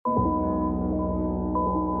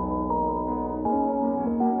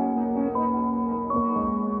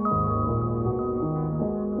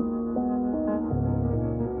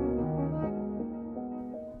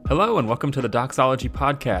Hello and welcome to the Doxology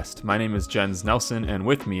Podcast. My name is Jens Nelson, and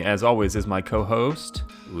with me, as always, is my co-host,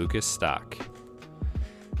 Lucas Stock.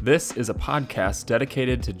 This is a podcast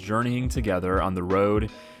dedicated to journeying together on the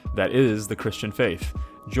road that is the Christian faith.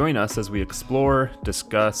 Join us as we explore,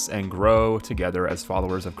 discuss, and grow together as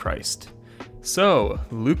followers of Christ. So,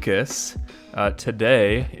 Lucas,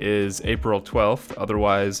 today is April 12th,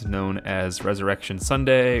 otherwise known as Resurrection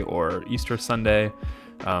Sunday or Easter Sunday.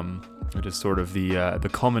 It is sort of the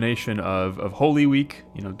culmination of Holy Week,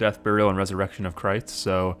 death, burial, and resurrection of Christ.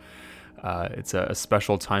 So it's a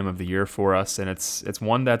special time of the year for us, and it's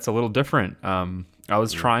one that's a little different. I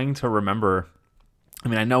was trying to remember,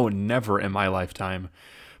 I know never in my lifetime,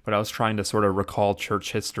 but I was trying to sort of recall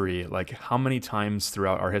church history, like how many times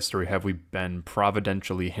throughout our history have we been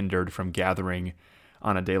providentially hindered from gathering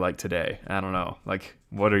on a day like today? I don't know. Like,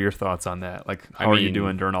 what are your thoughts on that? Like, how are you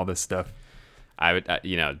doing during all this stuff? I would,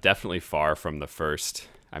 definitely far from the first.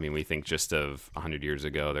 We think just of 100 years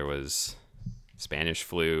ago, there was Spanish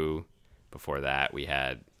flu. Before that, we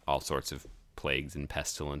had all sorts of plagues and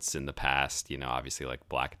pestilence in the past, obviously like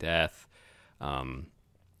Black Death.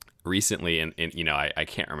 Recently, and I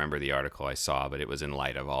can't remember the article I saw, but it was in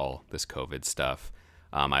light of all this COVID stuff.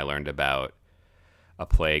 I learned about a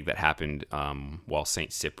plague that happened while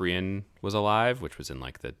Saint Cyprian was alive, which was in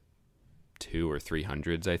like the 200s or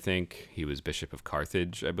 300s, I think. He was Bishop of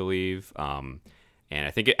Carthage, I believe. And I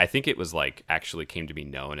think it was like actually came to be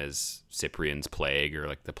known as Cyprian's plague, or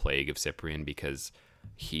like the plague of Cyprian, because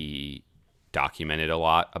he documented a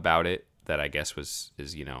lot about it that I guess is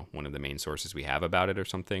one of the main sources we have about it or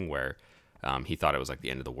something, where he thought it was like the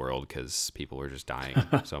end of the world because people were just dying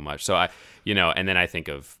so much. So and then I think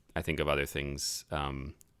of other things,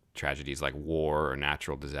 tragedies like war or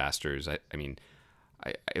natural disasters.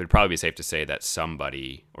 It would probably be safe to say that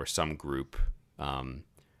somebody or some group,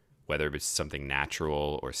 whether it's something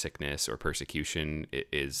natural or sickness or persecution,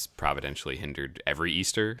 is providentially hindered every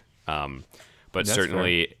Easter. But that's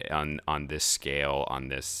certainly fair. on this scale, on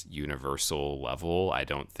this universal level, I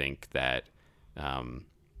don't think that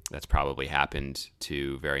that's probably happened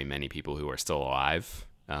to very many people who are still alive.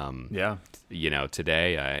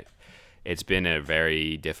 Today, it's been a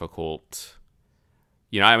very difficult.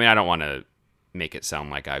 I don't want to make it sound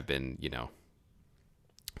like I've been,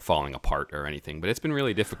 falling apart or anything, but it's been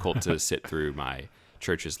really difficult to sit through my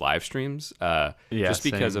church's live streams, just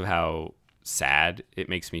because of how sad it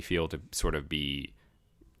makes me feel to sort of be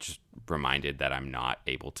just reminded that I'm not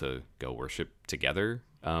able to go worship together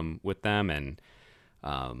with them. And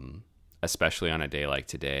especially on a day like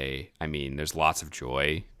today, there's lots of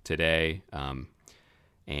joy today,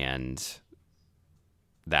 and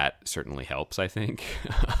that certainly helps, I think,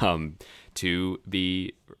 to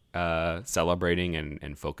be celebrating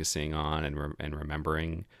and focusing on and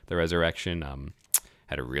remembering the resurrection.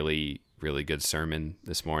 Had a really, really good sermon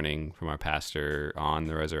this morning from our pastor on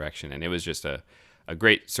the resurrection, and it was just a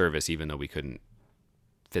great service, even though we couldn't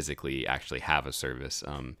physically actually have a service.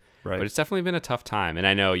 Right. But it's definitely been a tough time, and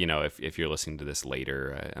I know, if you're listening to this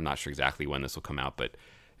later, I'm not sure exactly when this will come out, but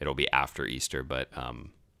it'll be after Easter. But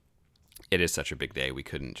it is such a big day, we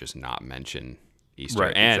couldn't just not mention Easter.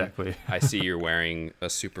 Right, and exactly. I see you're wearing a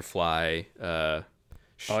Superfly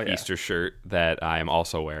Easter shirt that I am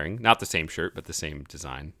also wearing. Not the same shirt, but the same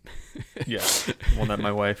design. Yeah, one that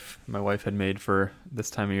my wife had made for this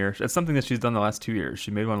time of year. It's something that she's done the last 2 years.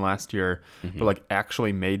 She made one last year, but like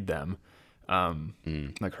actually made them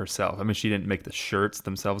like herself. She didn't make the shirts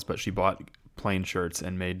themselves, but she bought plain shirts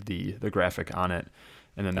and made the graphic on it.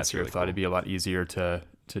 And then this year really thought cool. It'd be a lot easier to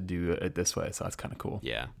do it this way, so that's kind of cool.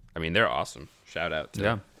 Yeah, they're awesome. Shout out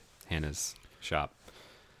to Hannah's shop.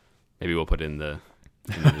 Maybe we'll put in the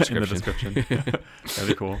description. In the description. That'd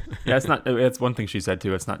be cool. Yeah, it's one thing she said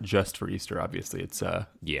too. It's not just for Easter, obviously. It's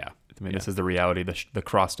this is the reality. The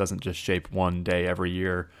cross doesn't just shape one day every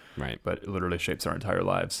year, right? But it literally shapes our entire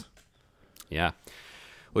lives. Yeah.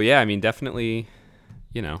 Well, yeah. Definitely.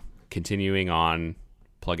 Continuing on,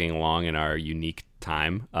 plugging along in our unique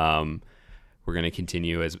time. We're going to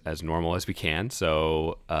continue as normal as we can.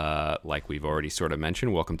 So, like we've already sort of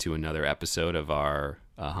mentioned, welcome to another episode of our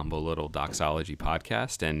humble little doxology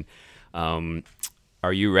podcast. And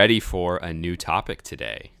are you ready for a new topic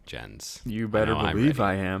today, Jens? You better believe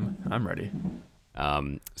I am. I'm ready.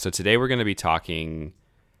 So today we're going to be talking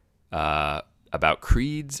about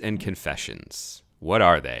creeds and confessions. What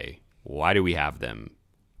are they? Why do we have them?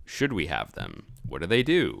 Should we have them? What do they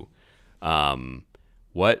do?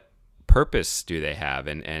 What purpose do they have?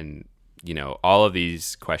 And all of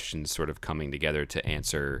these questions sort of coming together to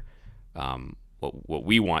answer what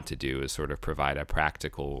we want to do is sort of provide a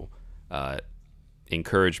practical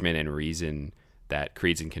encouragement and reason that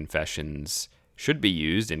creeds and confessions should be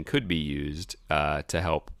used and could be used to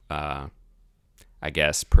help, I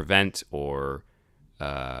guess, prevent or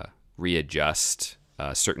readjust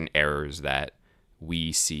certain errors that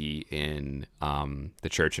we see in the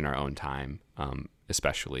church in our own time,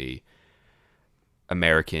 especially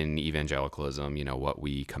American evangelicalism, what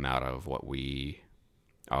we come out of, what we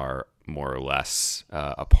are more or less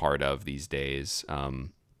a part of these days,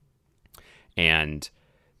 and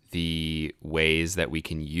the ways that we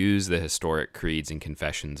can use the historic creeds and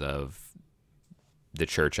confessions of the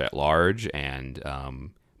church at large, and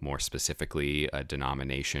more specifically a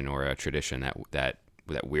denomination or a tradition that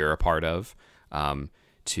we're a part of,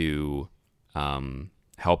 to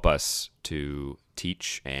help us to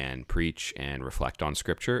teach and preach and reflect on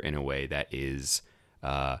Scripture in a way that is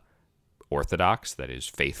orthodox, that is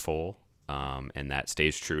faithful, and that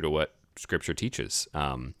stays true to what Scripture teaches.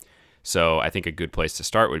 So I think a good place to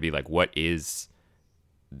start would be like, what is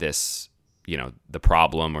this, the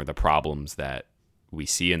problem or the problems that we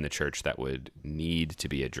see in the church that would need to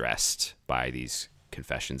be addressed by these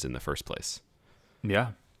confessions in the first place?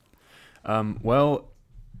 Yeah. Well,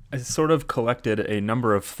 I sort of collected a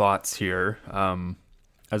number of thoughts here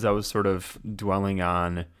as I was sort of dwelling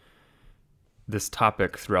on this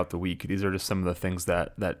topic throughout the week. These are just some of the things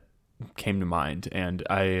that came to mind, and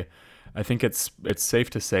I think it's safe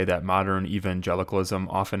to say that modern evangelicalism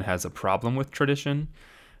often has a problem with tradition.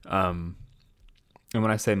 And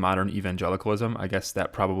when I say modern evangelicalism, I guess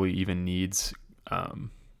that probably even needs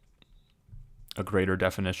a greater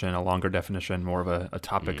definition, a longer definition, more of a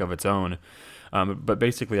topic of its own. But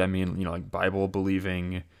basically, I mean, like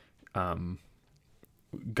Bible-believing,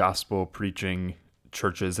 gospel-preaching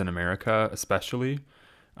churches in America, especially.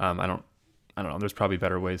 I don't know. There's probably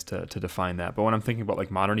better ways to define that. But when I'm thinking about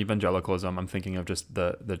like modern evangelicalism, I'm thinking of just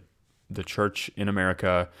the church in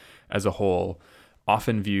America as a whole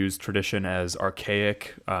often views tradition as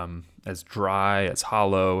archaic, as dry, as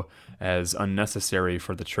hollow, as unnecessary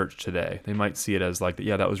for the church today. They might see it as like,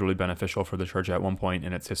 yeah, that was really beneficial for the church at one point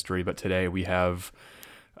in its history, but today we have,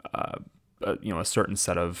 a certain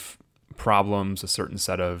set of problems, a certain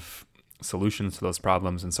set of solutions to those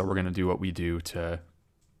problems, and so we're going to do what we do to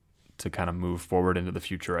kind of move forward into the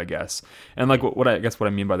future, I guess. And like what I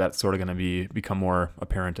mean by that's sort of going to become more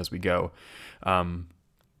apparent as we go.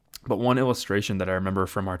 But one illustration that I remember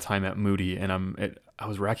from our time at Moody, and I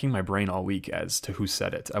was racking my brain all week as to who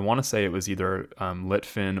said it. I want to say it was either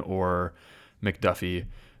Litfin or McDuffie.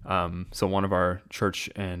 So one of our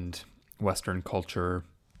church and Western culture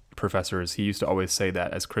professors, he used to always say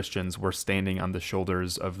that as Christians, we're standing on the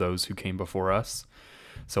shoulders of those who came before us.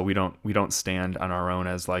 So we don't stand on our own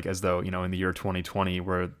as though, in the year 2020,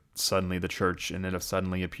 where suddenly the church and it have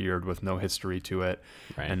suddenly appeared with no history to it.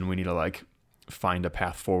 Right. And we need to find a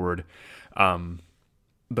path forward.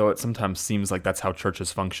 Though it sometimes seems like that's how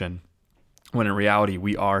churches function, when in reality,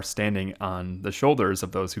 we are standing on the shoulders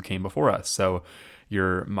of those who came before us. So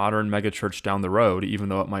your modern megachurch down the road, even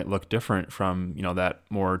though it might look different from, that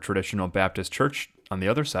more traditional Baptist church on the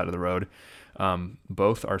other side of the road,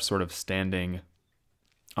 both are sort of standing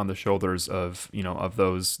on the shoulders of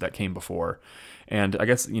those that came before. And I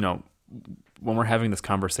guess, when we're having this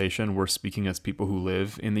conversation, we're speaking as people who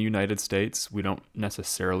live in the United States. We don't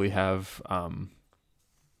necessarily have,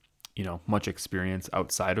 much experience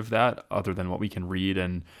outside of that, other than what we can read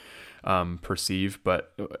and perceive.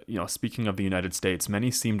 But, speaking of the United States,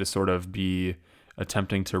 many seem to sort of be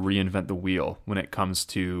attempting to reinvent the wheel when it comes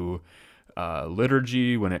to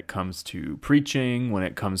liturgy, when it comes to preaching, when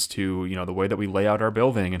it comes to, the way that we lay out our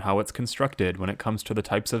building and how it's constructed, when it comes to the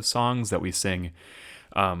types of songs that we sing.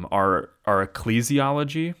 Our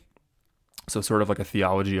ecclesiology, so sort of like a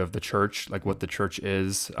theology of the church, like what the church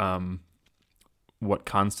is, what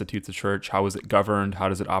constitutes a church, how is it governed, how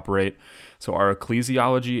does it operate. So our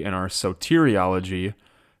ecclesiology and our soteriology,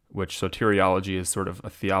 which soteriology is sort of a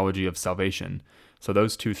theology of salvation. So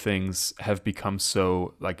those two things have become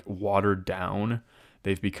so watered down.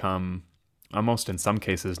 They've become almost in some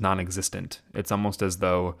cases non-existent. It's almost as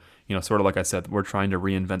though, sort of like I said, we're trying to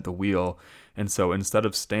reinvent the wheel. And so instead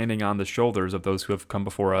of standing on the shoulders of those who have come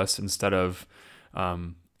before us, instead of,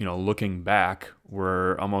 looking back,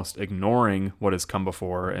 we're almost ignoring what has come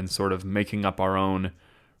before and sort of making up our own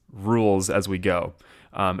rules as we go.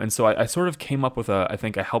 And so I sort of came up with I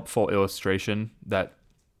think a helpful illustration that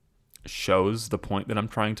shows the point that I'm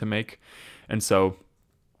trying to make. And so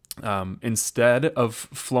instead of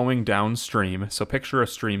flowing downstream, so picture a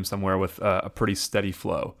stream somewhere with a pretty steady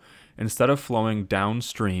flow. Instead of flowing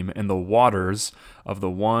downstream in the waters of the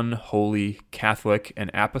one holy Catholic and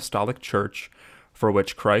Apostolic Church for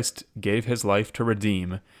which Christ gave his life to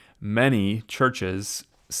redeem, many churches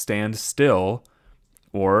stand still,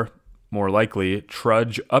 or more likely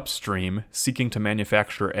trudge upstream, seeking to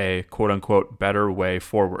manufacture a quote-unquote better way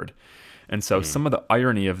forward. And so some of the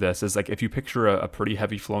irony of this is, like, if you picture a pretty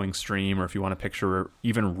heavy flowing stream, or if you want to picture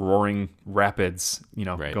even roaring rapids,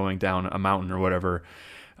 Right. going down a mountain or whatever,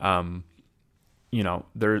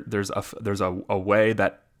 there's a way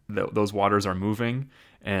that those waters are moving,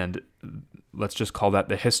 and let's just call that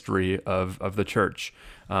the history of the church.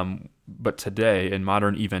 But today, in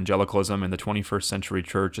modern evangelicalism, in the 21st century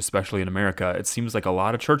church, especially in America, it seems like a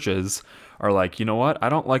lot of churches are like, you know what? I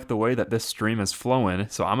don't like the way that this stream is flowing,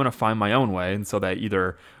 so I'm going to find my own way. And so they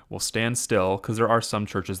either will stand still, because there are some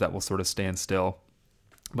churches that will sort of stand still,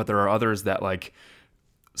 but there are others that like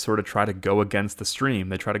sort of try to go against the stream.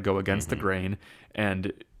 They try to go against the grain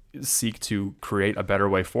and seek to create a better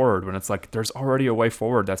way forward, when it's like, there's already a way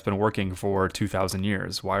forward that's been working for 2,000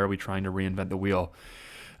 years. Why are we trying to reinvent the wheel?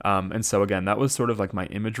 And so again, that was sort of like my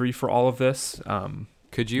imagery for all of this.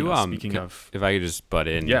 Could you, speaking of, if I could just butt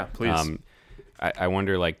in? Yeah, please. I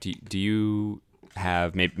wonder, like, do you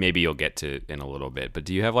have, maybe you'll get to in a little bit, but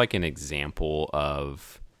do you have like an example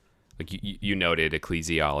of, like, you noted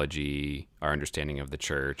ecclesiology, our understanding of the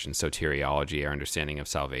church, and soteriology, our understanding of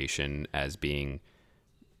salvation, as being,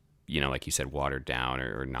 like you said, watered down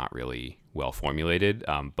or not really well formulated.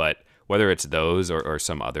 But whether it's those or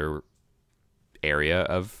some other area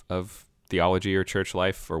of theology or church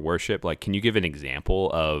life or worship, like, can you give an example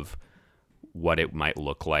of what it might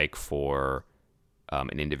look like for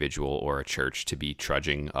an individual or a church to be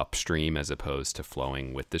trudging upstream as opposed to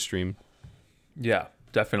flowing with the stream? Yeah,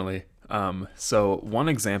 definitely. So one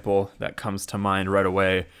example that comes to mind right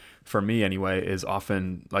away, for me anyway, is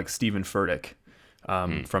often like Stephen Furtick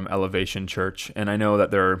from Elevation Church. And I know that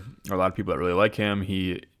there are a lot of people that really like him.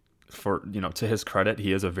 To his credit,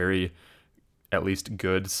 he is a very, at least,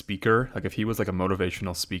 good speaker. Like, if he was like a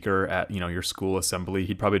motivational speaker at, your school assembly,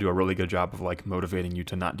 he'd probably do a really good job of like motivating you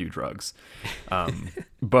to not do drugs.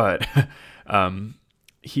 But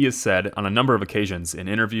he has said on a number of occasions, in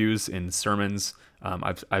interviews, in sermons,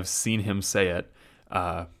 I've seen him say it,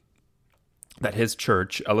 that his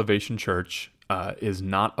church, Elevation Church, is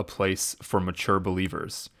not a place for mature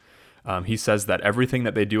believers. He says that everything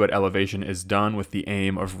that they do at Elevation is done with the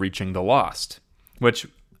aim of reaching the lost, which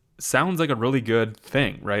sounds like a really good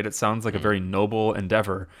thing, right? It sounds like a very noble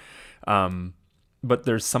endeavor. But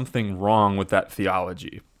there's something wrong with that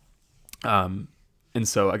theology. And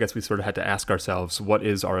so I guess we sort of had to ask ourselves, what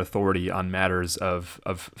is our authority on matters of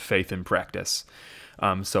faith and practice?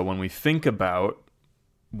 So when we think about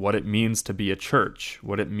what it means to be a church,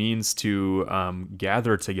 what it means to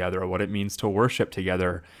gather together, what it means to worship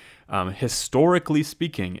together, historically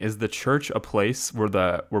speaking, is the church a place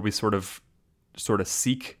where we sort of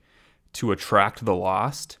seek to attract the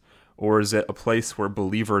lost, or is it a place where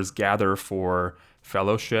believers gather for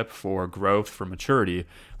fellowship, for growth, for maturity?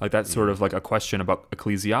 Like, that's sort of like a question about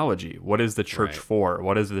ecclesiology. What is the church for?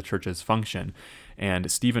 What is the church's function?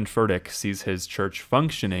 And Stephen Furtick sees his church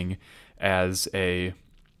functioning as I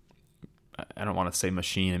don't want to say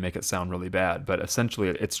machine and make it sound really bad, but essentially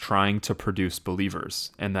it's trying to produce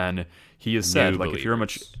believers. And then he has said, like, if you're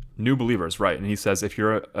new believers, right? And he says, if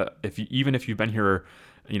you've been here,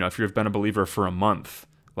 if you've been a believer for a month,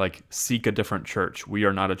 like, seek a different church. We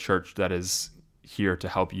are not a church that is here to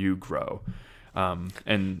help you grow.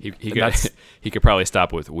 And he could probably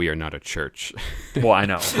stop with, "We are not a church." Well, I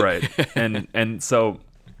know, right? And so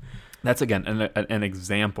that's, again, an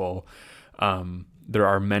example. There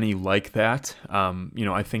are many like that.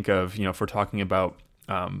 I think of, if we're talking about,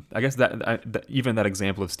 I guess that even that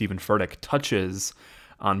example of Stephen Furtick touches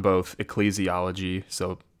on both ecclesiology,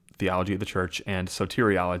 so theology of the church, and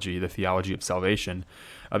soteriology, the theology of salvation,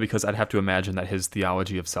 because I'd have to imagine that his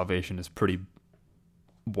theology of salvation is pretty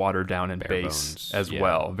watered down and base as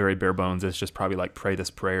well. Very bare bones. It's just probably like, pray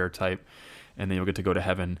this prayer type, and then you'll get to go to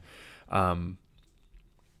heaven. And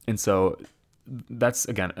so that's,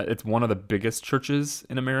 again, it's one of the biggest churches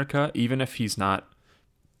in America, even if he's not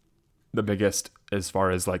the biggest as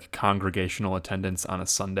far as like congregational attendance on a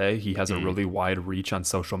Sunday. He has a really wide reach on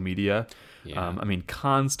social media. Yeah.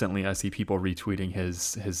 Constantly I see people retweeting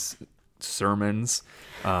his sermons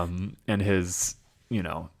and his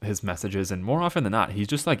messages, and more often than not, he's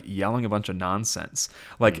just like yelling a bunch of nonsense.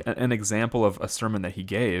 Like an example of a sermon that he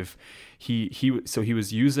gave, he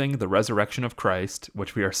was using the resurrection of Christ,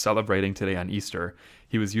 which we are celebrating today on Easter.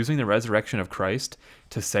 He was using the resurrection of Christ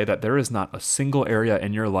to say that there is not a single area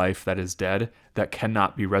in your life that is dead that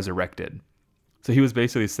cannot be resurrected. So he was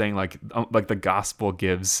basically saying like the gospel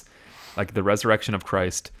gives, like, the resurrection of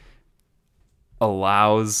Christ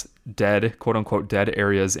allows dead, quote unquote, dead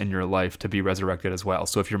areas in your life to be resurrected as well.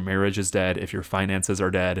 So if your marriage is dead, if your finances are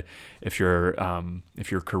dead, if your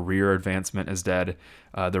career advancement is dead,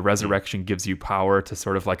 the resurrection gives you power to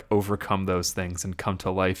sort of like overcome those things and come to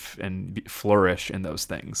life and flourish in those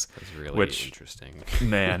things. That's really interesting.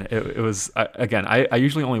 Man, it was, again, I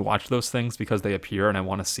usually only watch those things because they appear and I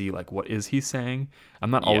want to see like, what is he saying? I'm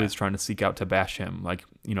not always trying to seek out to bash him. Like,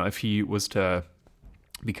 you know, if he was to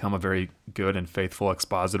become a very good and faithful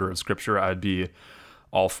expositor of scripture, I'd be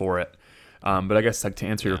all for it. But I guess like to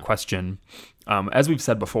answer your question, as we've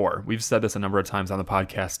said before, we've said this a number of times on the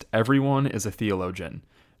podcast, everyone is a theologian.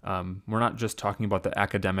 We're not just talking about the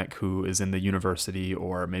academic who is in the university,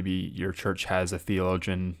 or maybe your church has a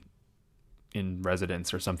theologian in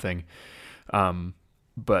residence or something.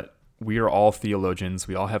 But we are all theologians.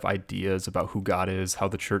 We all have ideas about who God is, how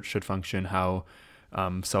the church should function, how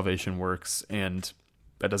salvation works, and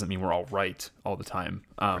that doesn't mean we're all right all the time.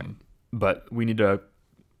 But we need to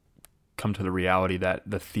come to the reality that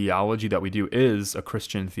the theology that we do is a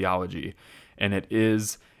Christian theology, and it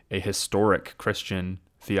is a historic Christian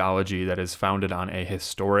theology that is founded on a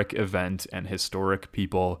historic event and historic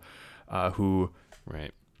people who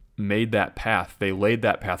made that path. They laid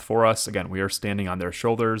that path for us. Again, we are standing on their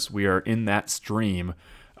shoulders. We are in that stream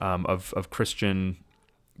of Christian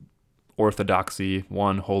orthodoxy,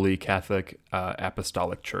 one holy Catholic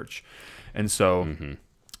apostolic church. And so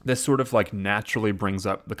this sort of like naturally brings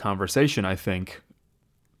up the conversation, I think,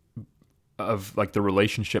 of like the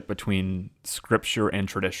relationship between scripture and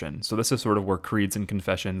tradition. So this is sort of where creeds and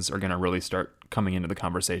confessions are going to really start coming into the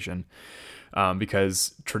conversation,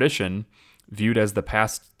 because tradition, viewed as the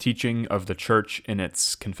past teaching of the church in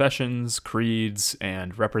its confessions, creeds,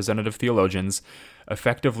 and representative theologians,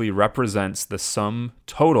 effectively represents the sum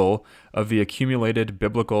total of the accumulated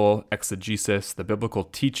biblical exegesis, the biblical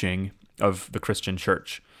teaching of the Christian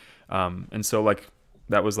church. And so like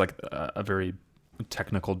that was like a very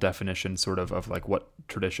technical definition sort of like what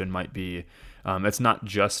tradition might be. It's not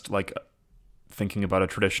just like thinking about a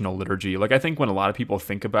traditional liturgy. Like I think when a lot of people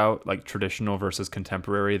think about like traditional versus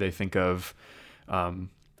contemporary, they think of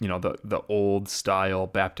the old style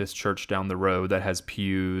Baptist church down the road that has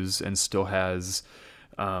pews and still has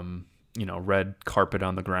red carpet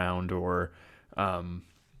on the ground, or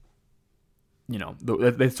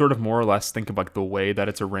they sort of more or less think of like the way that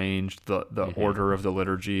it's arranged, the order of the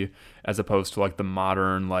liturgy, as opposed to like the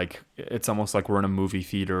modern, like it's almost like we're in a movie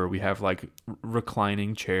theater. We have like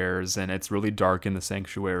reclining chairs and it's really dark in the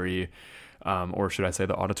sanctuary, or should I say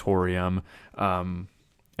the auditorium.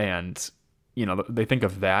 And they think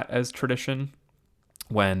of that as tradition,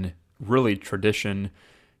 when really tradition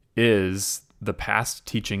is the past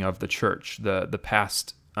teaching of the church, the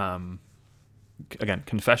past, again,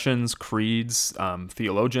 confessions, creeds,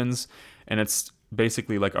 theologians, and it's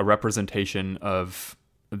basically like a representation of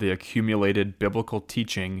the accumulated biblical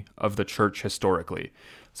teaching of the church historically.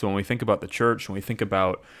 So when we think about the church, when we think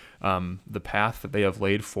about the path that they have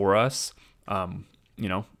laid for us,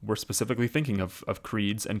 we're specifically thinking of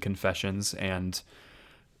creeds and confessions and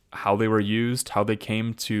how they were used, how they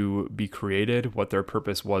came to be created, what their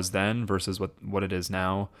purpose was then versus what it is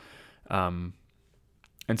now. And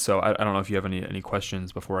so I don't know if you have any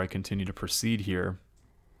questions before I continue to proceed here.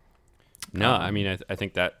 No, I mean, I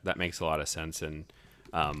think that makes a lot of sense. And,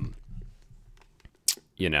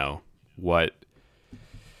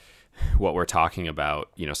 what we're talking about,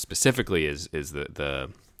 specifically is the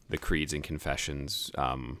creeds and confessions,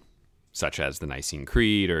 such as the Nicene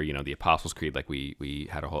Creed or, the Apostles' Creed, like we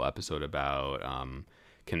had a whole episode about,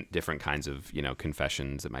 different kinds of,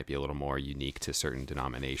 confessions that might be a little more unique to certain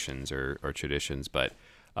denominations or traditions. But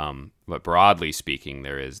broadly speaking,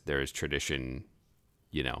 there is tradition,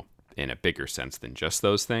 in a bigger sense than just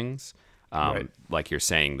those things. Right. Like you're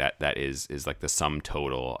saying, that is like the sum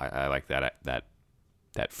total. I like that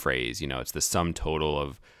phrase. It's the sum total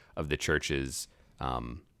of the church's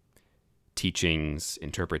teachings,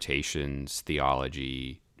 interpretations,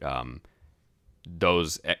 theology,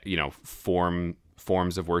 those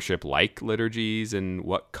forms of worship, like liturgies and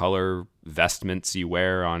what color vestments you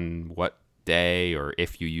wear on what day, or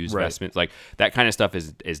if you use vestments, like that kind of stuff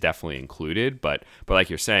is definitely included, but like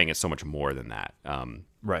you're saying, it's so much more than that.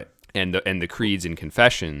 Right. And the creeds and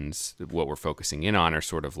confessions, what we're focusing in on, are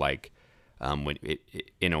sort of like,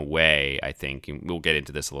 in a way, I think, and we'll get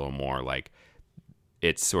into this a little more, like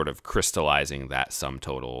it's sort of crystallizing that sum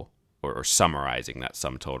total or summarizing that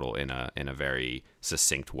sum total in a very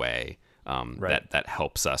succinct way, that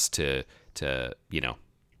helps us to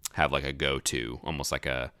have like a go-to, almost like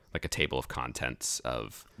a table of contents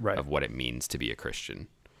of what it means to be a Christian.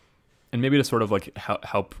 and maybe to sort of like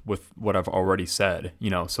help with what I've already said,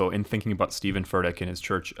 so in thinking about Stephen Furtick and his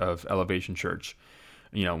church of Elevation Church,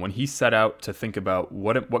 when he set out to think about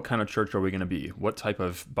what kind of church are we going to be, what type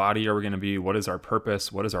of body are we going to be, what is our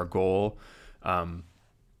purpose, what is our goal,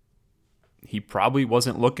 he probably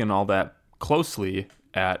wasn't looking all that closely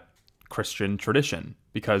at Christian tradition,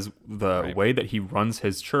 because the way that he runs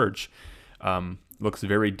his church looks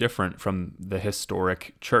very different from the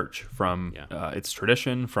historic church, from its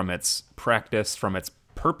tradition, from its practice, from its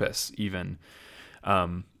purpose even.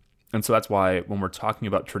 And so that's why when we're talking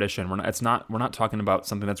about tradition, we're not talking about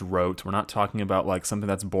something that's rote. We're not talking about like something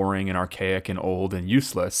that's boring and archaic and old and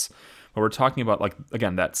useless. But we're talking about, like,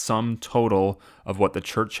 again, that sum total of what the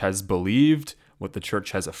church has believed, what the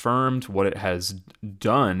church has affirmed, what it has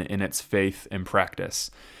done in its faith and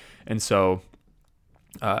practice. And so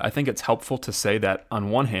I think it's helpful to say that, on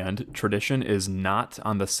one hand, tradition is not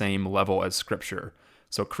on the same level as Scripture.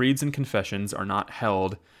 So creeds and confessions are not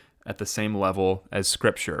held at the same level as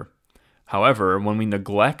Scripture. However, when we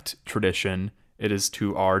neglect tradition, it is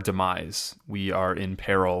to our demise. We are in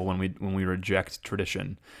peril when we reject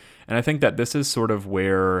tradition. And I think that this is sort of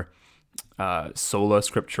where sola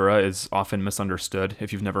scriptura is often misunderstood.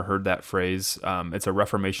 If you've never heard that phrase, it's a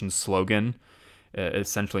Reformation slogan. It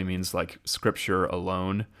essentially means like Scripture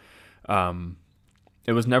alone.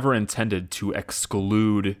 It was never intended to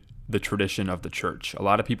exclude the tradition of the church. A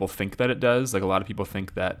lot of people think that it does. Like, a lot of people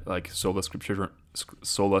think that like sola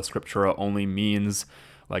scriptura only means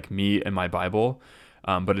like me and my Bible.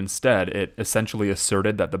 But instead, it essentially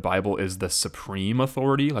asserted that the Bible is the supreme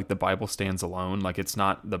authority. Like, the Bible stands alone. Like, it's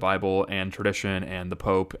not the Bible and tradition and the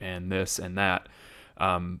Pope and this and that.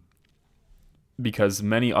 Because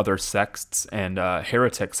many other sects and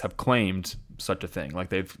heretics have claimed such a thing. Like,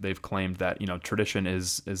 they've claimed that, tradition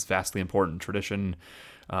is vastly important. Tradition,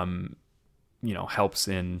 helps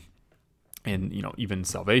in even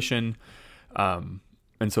salvation.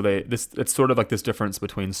 And so it's sort of like this difference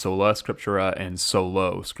between sola scriptura and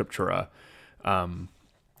solo scriptura.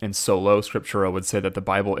 And solo scriptura would say that the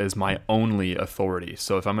Bible is my only authority.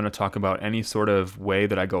 So if I'm going to talk about any sort of way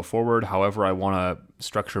that I go forward, however I want to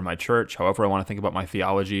structure my church, however I want to think about my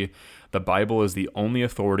theology, the Bible is the only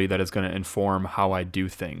authority that is going to inform how I do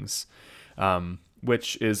things,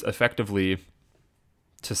 which is effectively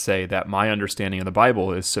to say that my understanding of the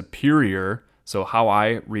Bible is superior. So how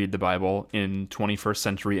I read the Bible in 21st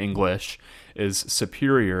century English is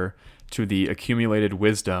superior to the accumulated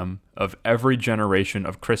wisdom of every generation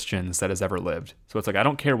of Christians that has ever lived. So it's like, I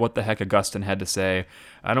don't care what the heck Augustine had to say.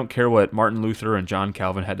 I don't care what Martin Luther and John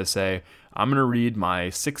Calvin had to say. I'm going to read my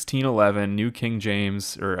 1611 New King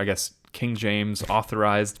James, or I guess King James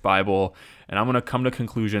authorized Bible, and I'm going to come to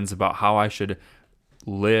conclusions about how I should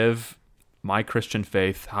live my Christian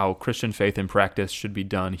faith, how Christian faith in practice should be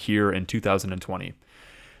done here in 2020.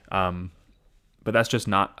 But that's just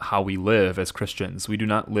not how we live as Christians. We do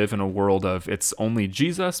not live in a world of it's only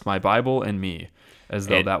Jesus, my Bible, and me, as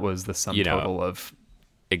though that was the sum total of...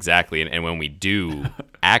 Exactly. And when we do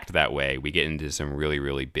act that way, we get into some really,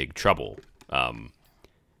 really big trouble.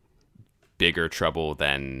 Bigger trouble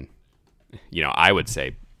than, I would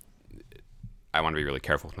say, I want to be really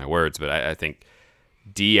careful with my words, but I think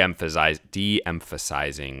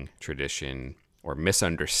de-emphasizing tradition or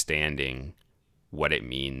misunderstanding what it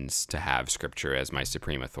means to have Scripture as my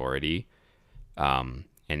supreme authority, and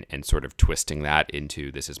sort of twisting that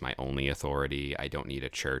into, this is my only authority. I don't need a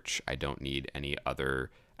church. I don't need any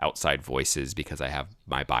other outside voices because I have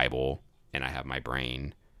my Bible and I have my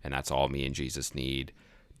brain, and that's all me and Jesus need.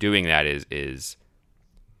 Doing that is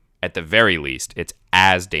at the very least, it's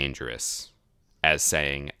as dangerous as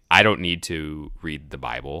saying, I don't need to read the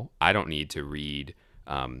Bible. I don't need to read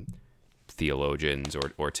theologians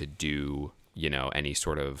or to do any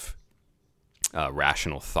sort of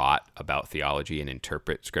rational thought about theology and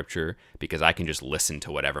interpret Scripture, because I can just listen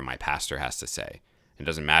to whatever my pastor has to say. It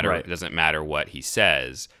doesn't matter. Right. It doesn't matter what he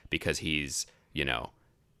says, because he's in a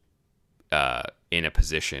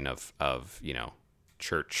position of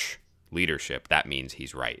church leadership. That means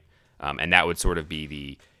he's right, and that would sort of be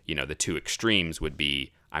the two extremes would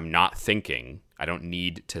be, I'm not thinking. I don't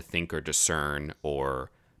need to think or discern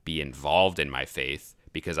or be involved in my faith,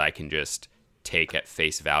 because I can just take at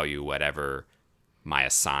face value whatever my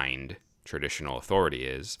assigned traditional authority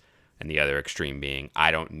is. And the other extreme being,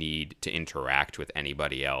 I don't need to interact with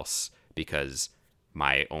anybody else because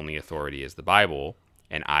my only authority is the Bible,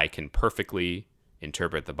 and I can perfectly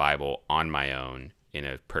interpret the Bible on my own in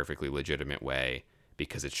a perfectly legitimate way,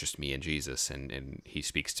 because it's just me and Jesus, and he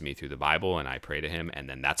speaks to me through the Bible, and I pray to him, and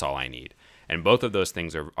then that's all I need. And both of those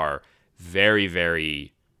things are very,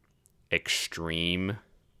 very extreme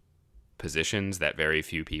positions that very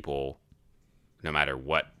few people, no matter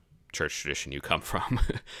what church tradition you come from,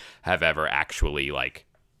 have ever actually like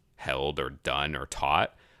held or done or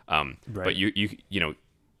taught. Right. But you know,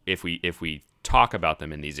 if we talk about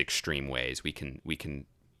them in these extreme ways, we can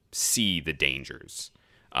see the dangers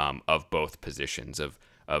of both positions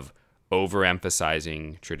of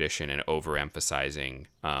overemphasizing tradition and overemphasizing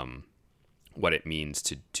what it means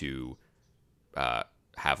to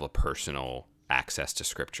have a personal access to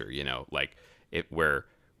Scripture. You know, like we're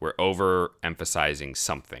overemphasizing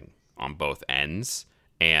something on both ends,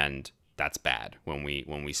 and that's bad when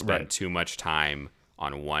we spend Right. too much time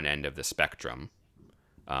on one end of the spectrum.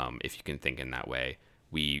 If you can think in that way,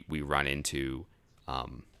 we run into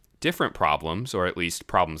different problems, or at least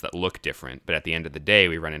problems that look different. But at the end of the day,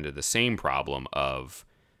 we run into the same problem of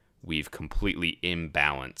we've completely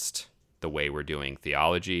imbalanced the way we're doing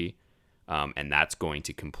theology, and that's going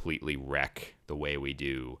to completely wreck the way we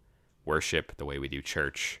do worship, the way we do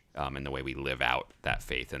church, and the way we live out that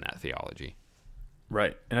faith and that theology.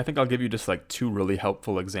 Right. And I think I'll give you just like two really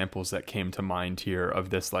helpful examples that came to mind here of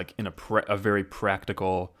this, like in a very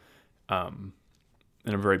practical, in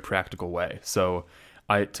a very practical way. So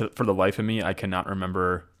for the life of me, I cannot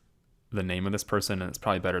remember the name of this person, and it's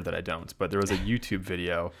probably better that I don't, but there was a YouTube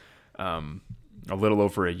video, a little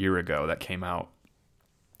over a year ago that came out.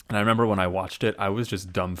 And I remember when I watched it, I was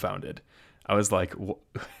just dumbfounded. I was like,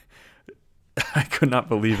 I could not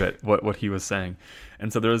believe it, what he was saying.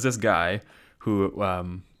 And so there was this guy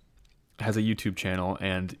who has a YouTube channel,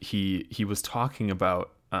 and he was talking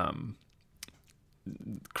about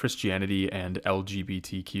Christianity and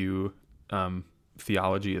LGBTQ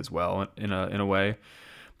theology as well in a way.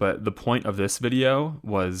 But the point of this video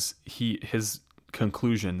was his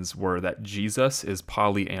conclusions were that Jesus is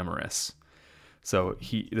polyamorous. So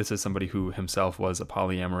this is somebody who himself was a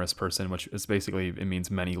polyamorous person, which is basically, it means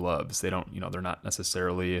many loves. They don't, they're not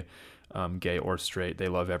necessarily gay or straight. They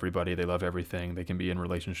love everybody. They love everything. They can be in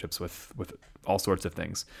relationships with all sorts of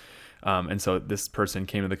things. And so this person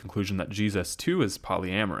came to the conclusion that Jesus too is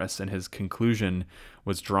polyamorous, and his conclusion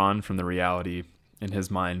was drawn from the reality in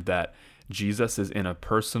his mind that Jesus is in a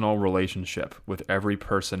personal relationship with every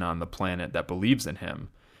person on the planet that believes in him.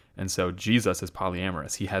 And so Jesus is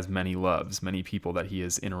polyamorous. He has many loves, many people that he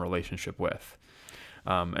is in a relationship with.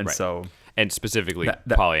 And Right. so... And specifically,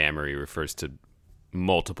 polyamory refers to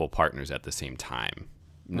multiple partners at the same time.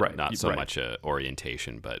 Right. Not so Right. much a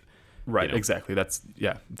orientation, but... Right, exactly. That's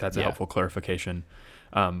a helpful clarification.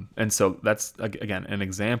 And so that's, again, an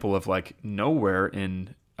example of like nowhere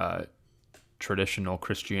in traditional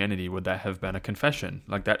Christianity would that have been a confession.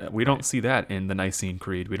 Like that, we don't see that in the Nicene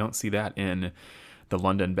Creed. We don't see that in the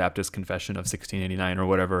London Baptist Confession of 1689 or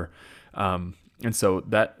whatever. And so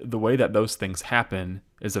that the way that those things happen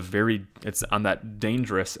is it's on that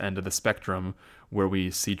dangerous end of the spectrum where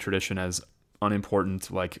we see tradition as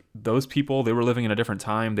unimportant. Like those people, they were living in a different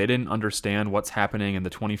time. They didn't understand what's happening in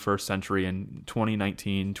the 21st century in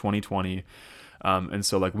 2019, 2020. And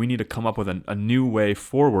so like we need to come up with a new way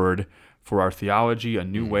forward for our theology, a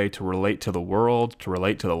new way to relate to the world, to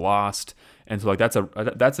relate to the lost. And so like that's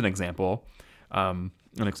an example. An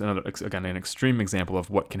extreme example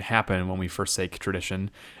of what can happen when we forsake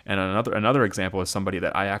tradition. And another example is somebody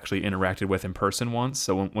that I actually interacted with in person once.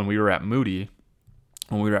 So when we were at Moody,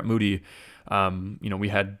 we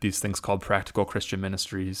had these things called Practical Christian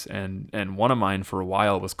Ministries, and one of mine for a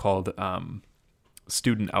while was called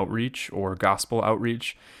Student Outreach or Gospel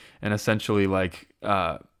Outreach, and essentially like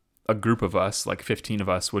a group of us, like 15 of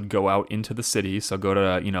us, would go out into the city. So go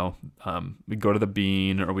to we'd go to the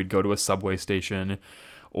Bean, or we'd go to a subway station,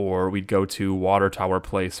 or we'd go to Water Tower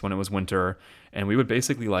Place when it was winter, and we would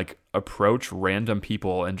basically like approach random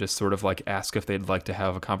people and just sort of like ask if they'd like to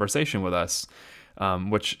have a conversation with us.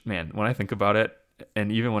 Which, man, when I think about it,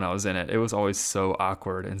 and even when I was in it, it was always so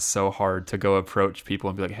awkward and so hard to go approach people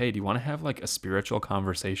and be like, hey, do you want to have like a spiritual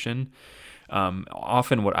conversation?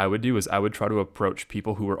 Often what I would do is I would try to approach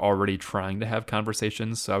people who were already trying to have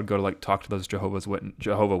conversations. So I would go to like talk to those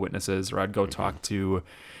Jehovah Witnesses, or I'd go talk to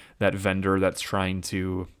that vendor that's trying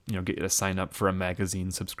to, get you to sign up for a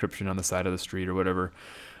magazine subscription on the side of the street or whatever.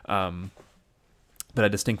 But I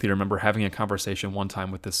distinctly remember having a conversation one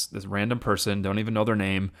time with this random person, don't even know their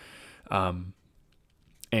name.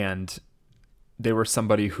 And they were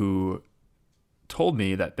somebody who told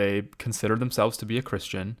me that they consider themselves to be a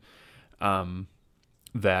Christian,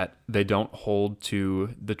 that they don't hold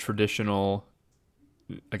to the traditional,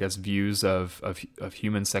 I guess, views of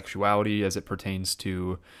human sexuality as it pertains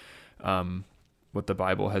to what the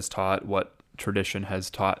Bible has taught, what tradition has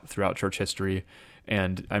taught throughout church history.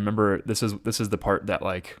 And I remember this is the part that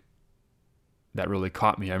like that really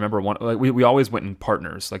caught me. I remember we always went in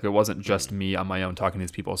partners. Like, it wasn't just me on my own talking to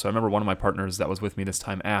these people. So I remember one of my partners that was with me this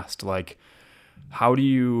time asked, like, how do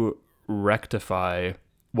you rectify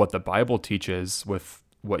what the Bible teaches with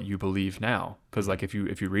what you believe now? Because like if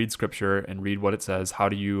you read scripture and read what it says, how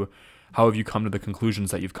have you come to the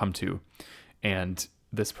conclusions that you've come to? And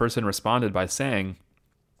this person responded by saying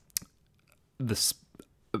this,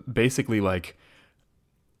 basically, like,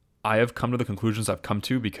 I have come to the conclusions I've come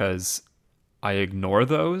to because I ignore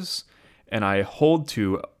those and I hold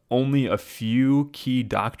to only a few key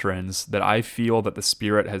doctrines that I feel that the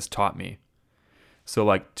Spirit has taught me. So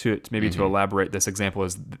like to elaborate, this example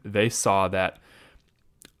is they saw that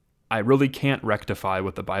I really can't rectify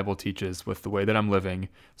what the Bible teaches with the way that I'm living,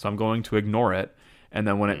 so I'm going to ignore it. And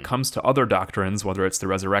then when it comes to other doctrines, whether it's the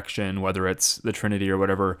resurrection, whether it's the Trinity or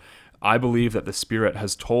whatever, I believe that the Spirit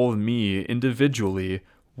has told me individually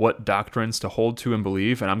what doctrines to hold to and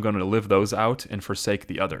believe, and I'm going to live those out and forsake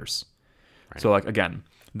the others. Right. So like, again,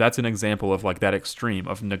 that's an example of like that extreme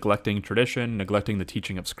of neglecting tradition, neglecting the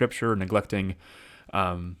teaching of Scripture, neglecting,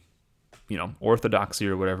 orthodoxy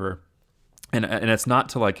or whatever. And it's not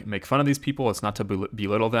to like make fun of these people. It's not to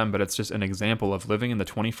belittle them, but it's just an example of living in the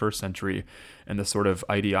 21st century and the sort of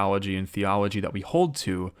ideology and theology that we hold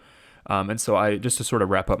to. And so just to sort of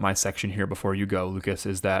wrap up my section here before you go, Lucas,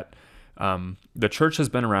 is that the church has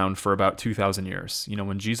been around for about 2,000 years.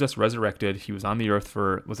 When Jesus resurrected, he was on the earth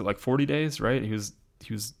for, was it like 40 days, right? He was,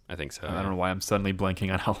 I think so. I don't know why I'm suddenly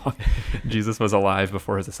blanking on how long Jesus was alive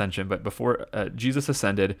before his ascension, but before Jesus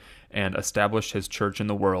ascended and established his church in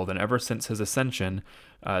the world. And ever since his ascension,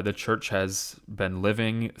 the church has been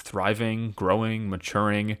living, thriving, growing,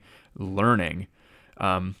 maturing, learning.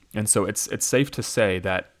 And so it's safe to say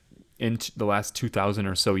that in the last 2,000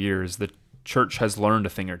 or so years, the church has learned a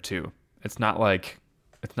thing or two. It's not like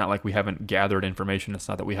we haven't gathered information. It's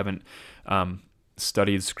not that we haven't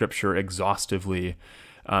studied Scripture exhaustively.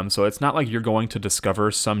 So it's not like you're going to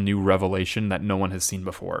discover some new revelation that no one has seen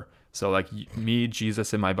before. So like me,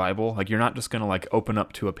 Jesus in my Bible, like you're not just going to like open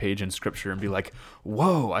up to a page in Scripture and be like,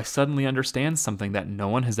 whoa, I suddenly understand something that no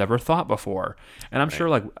one has ever thought before. And I'm sure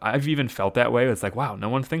like I've even felt that way. It's like, wow, no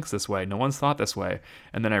one thinks this way. No one's thought this way.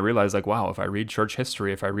 And then I realized like, wow, if I read church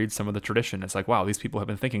history, if I read some of the tradition, it's like, wow, these people have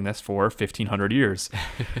been thinking this for 1,500 years.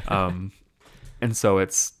 And so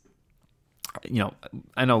it's,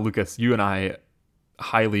 I know, Lucas, you and I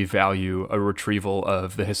highly value a retrieval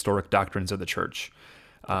of the historic doctrines of the church.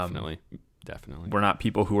 Definitely. We're not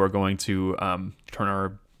people who are going to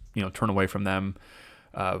turn away from them.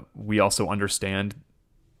 We also understand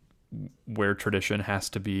where tradition has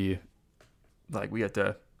to be, like we have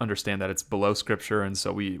to understand that it's below Scripture. And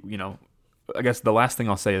so I guess the last thing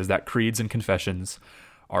I'll say is that creeds and confessions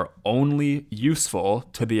are only useful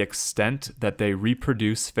to the extent that they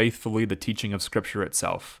reproduce faithfully the teaching of Scripture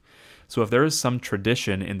itself. So if there is some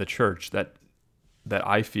tradition in the church that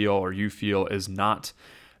I feel or you feel is not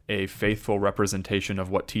a faithful representation of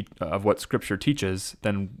what Scripture teaches,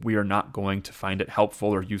 then we are not going to find it helpful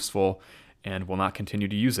or useful and will not continue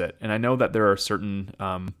to use it. And I know that there are certain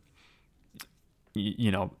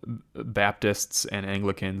Baptists and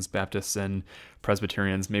Anglicans, Baptists and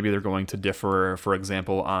Presbyterians, maybe they're going to differ, for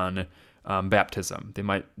example, on baptism. They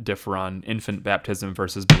might differ on infant baptism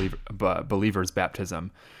versus believer's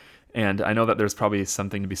baptism. And I know that there's probably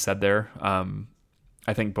something to be said there.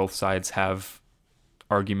 I think both sides have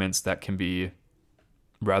arguments that can be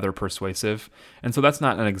rather persuasive. And so that's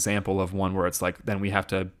not an example of one where it's like, then we have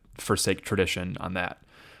to forsake tradition on that.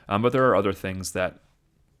 But there are other things that,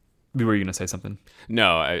 were you going to say something?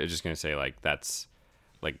 No, I was just going to say like, that's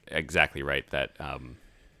like exactly right. That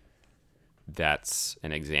that's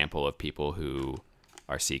an example of people who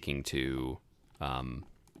are seeking to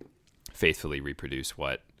faithfully reproduce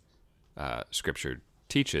what Scripture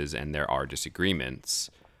teaches, and there are disagreements.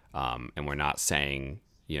 And we're not saying,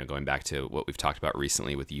 going back to what we've talked about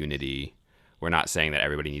recently with unity, we're not saying that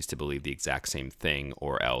everybody needs to believe the exact same thing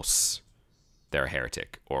or else they're a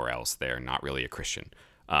heretic or else they're not really a Christian.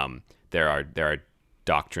 There are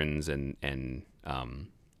doctrines and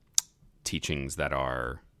teachings that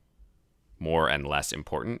are more and less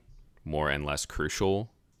important, more and less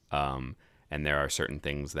crucial, and there are certain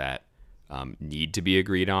things that need to be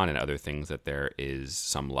agreed on, and other things that there is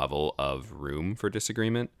some level of room for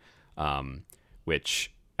disagreement,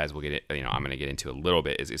 which, as we'll get, I'm going to get into a little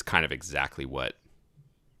bit, is kind of exactly what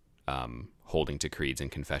holding to creeds and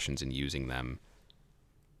confessions and using them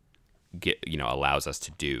allows us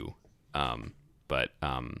to do. But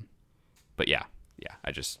yeah,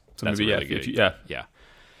 I just so that's maybe really good.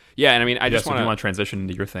 Yeah. And I mean, I just want to transition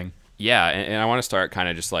into your thing. Yeah, and I want to start kind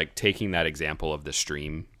of just like taking that example of the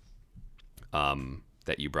stream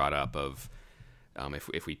that you brought up of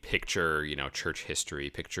if we picture, church history,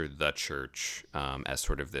 picture the church as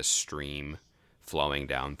sort of this stream flowing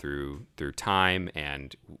down through time,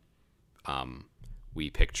 and we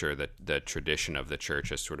picture the tradition of the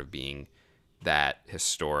church as sort of being that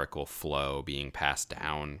historical flow being passed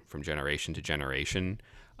down from generation to generation.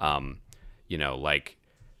 Like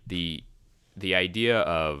the idea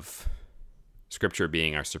of Scripture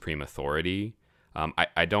being our supreme authority.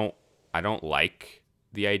 I don't like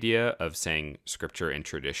the idea of saying Scripture and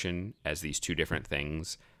tradition as these two different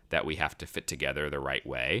things that we have to fit together the right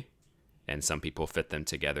way. And some people fit them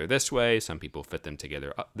together this way. Some people fit them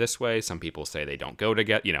together this way. Some people say they don't go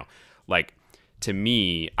together. To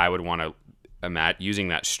me, I would want to imagine using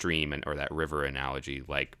that stream or that river analogy,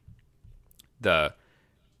 like the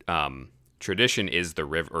tradition is the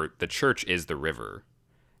river, or the church is the river,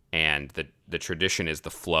 and the tradition is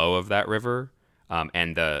the flow of that river,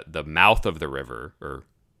 and the mouth of the river,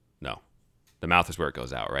 the mouth is where it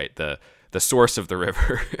goes out, right? The source of the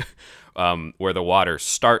river, where the water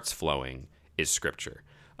starts flowing, is Scripture.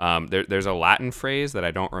 There's a Latin phrase that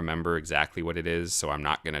I don't remember exactly what it is, so I'm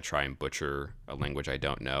not going to try and butcher a language I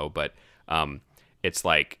don't know, but it's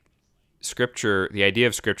like Scripture. The idea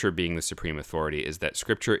of Scripture being the supreme authority is that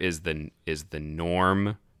Scripture is the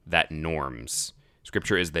norm that norms.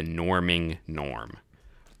 Scripture is the norming norm,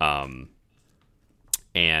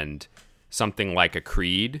 and something like a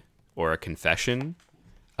creed or a confession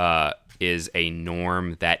is a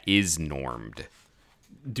norm that is normed.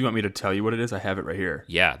 Do you want me to tell you what it is? I have it right here.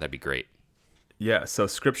 Yeah, that'd be great. Yeah, so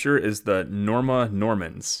Scripture is the norma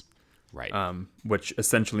normans. Right. Which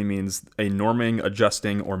essentially means a norming,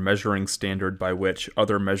 adjusting, or measuring standard by which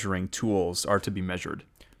other measuring tools are to be measured.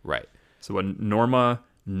 Right. So a norma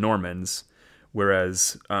normans,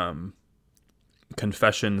 whereas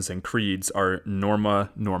confessions and creeds are norma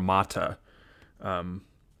normata,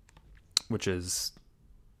 which is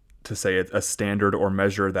to say a standard or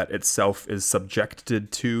measure that itself is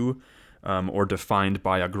subjected to or defined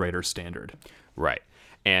by a greater standard. Right.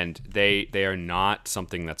 And they are not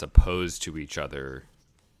something that's opposed to each other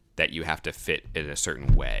that you have to fit in a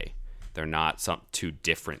certain way. They're not two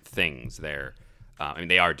different things.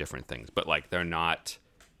 They are different things, but they're not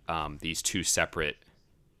these two separate,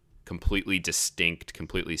 completely distinct,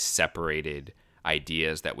 completely separated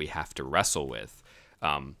ideas that we have to wrestle with.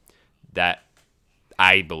 That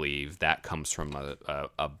I believe that comes from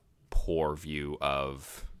a poor view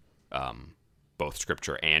of both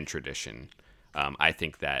Scripture and tradition. I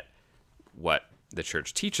think that what the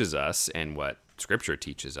church teaches us and what Scripture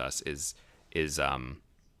teaches us is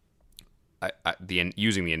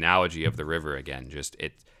using the analogy of the river again. Just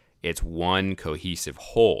it's one cohesive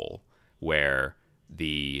whole where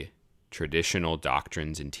the traditional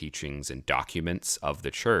doctrines and teachings and documents of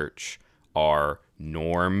the church are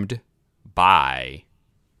normed by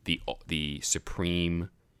the supreme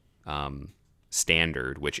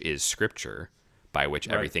standard, which is Scripture, by which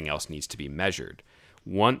everything else needs to be measured.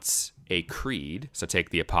 Once a creed, so take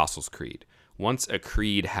the Apostles' Creed, once a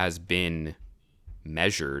creed has been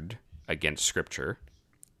measured against Scripture,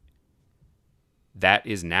 that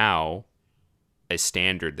is now a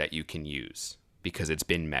standard that you can use because it's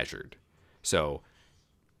been measured. So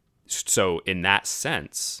in that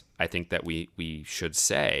sense, I think that we should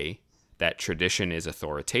say that tradition is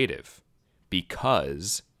authoritative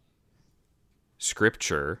because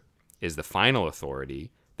Scripture is the final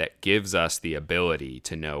authority that gives us the ability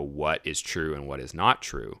to know what is true and what is not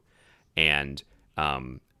true. And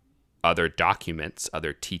other documents,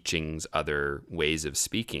 other teachings, other ways of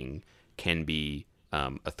speaking can be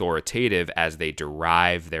authoritative as they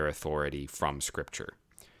derive their authority from Scripture.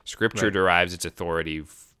 Scripture derives its authority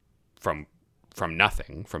from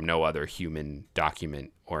nothing, from no other human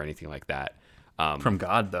document or anything like that. From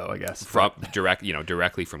God, though, I guess.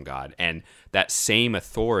 Directly from God. And that same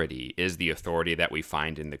authority is the authority that we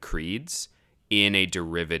find in the creeds in a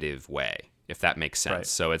derivative way, if that makes sense. Right.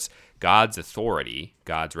 So it's God's authority,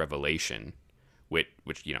 God's revelation, which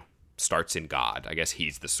starts in God. I guess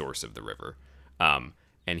he's the source of the river.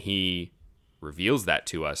 And he reveals that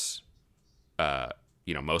to us,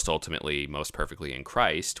 most ultimately, most perfectly in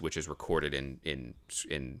Christ, which is recorded in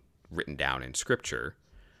written down in Scripture.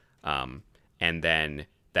 And then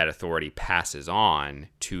that authority passes on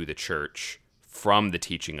to the church from the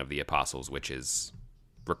teaching of the apostles, which is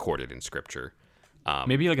recorded in Scripture.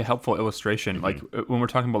 Maybe a helpful illustration, when we're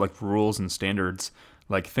talking about rules and standards,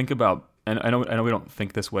 think about, and I know we don't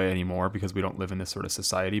think this way anymore because we don't live in this sort of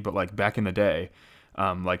society, but back in the day,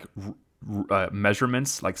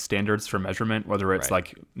 measurements, standards for measurement, whether it's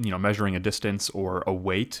measuring a distance or a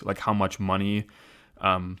weight, how much money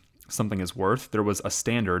something is worth. There was a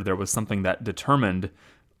standard. There was something that determined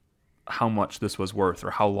how much this was worth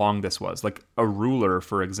or how long this was. Like a ruler,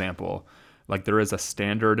 for example, like there is a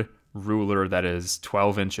standard ruler that is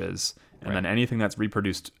 12 inches, and then anything that's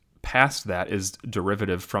reproduced past that is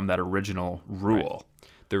derivative from that original rule. Right.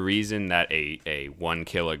 The reason that a 1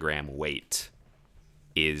 kilogram weight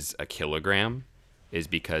is a kilogram is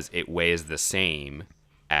because it weighs the same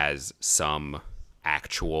as some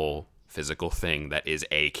actual physical thing that is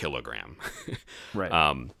a kilogram.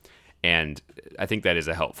 Right. And I think that is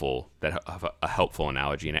a helpful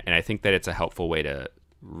analogy, and I think that it's a helpful way to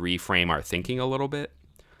reframe our thinking a little bit,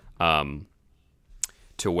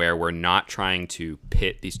 to where we're not trying to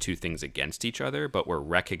pit these two things against each other, but we're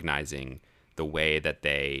recognizing the way that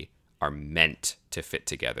they are meant to fit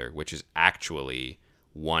together, which is actually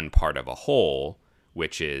one part of a whole,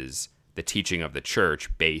 which is the teaching of the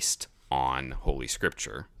church based on Holy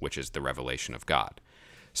Scripture, which is the revelation of God.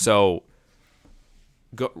 So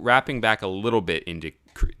wrapping back a little bit into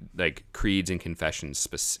like creeds and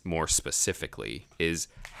confessions more specifically is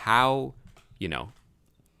how,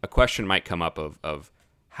 a question might come up of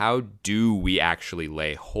how do we actually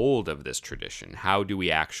lay hold of this tradition? How do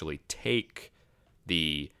we actually take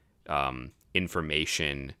the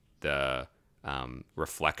information, the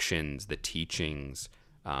reflections, the teachings,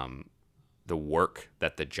 the work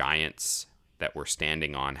that the giants that we're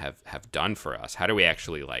standing on have done for us? How do we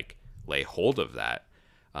actually lay hold of that?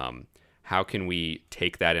 How can we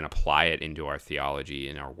take that and apply it into our theology,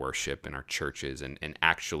 in our worship, in our churches, and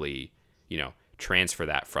actually, transfer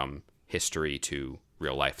that from history to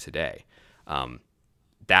real life today?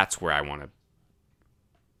 That's where I want to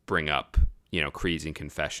bring up, creeds and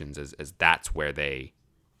confessions as that's where they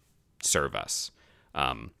serve us.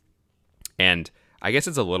 And I guess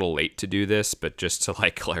it's a little late to do this, but just to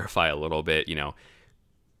clarify a little bit,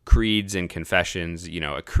 creeds and confessions,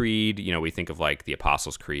 a creed, we think of the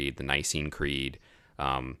Apostles' Creed, the Nicene Creed,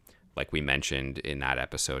 like we mentioned in that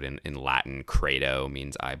episode. In Latin, credo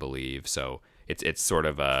means I believe. So it's sort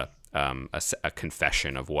of a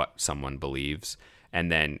confession of what someone believes.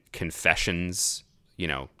 And then confessions,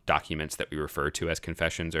 documents that we refer to as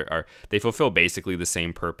confessions are they fulfill basically the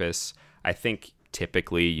same purpose. I think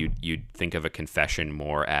typically you'd think of a confession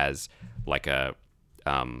more as like a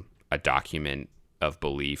document of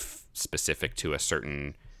belief specific to a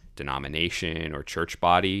certain denomination or church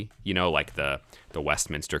body, like the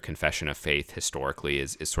Westminster Confession of Faith historically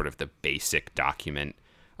is sort of the basic document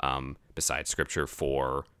besides Scripture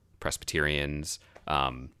for Presbyterians.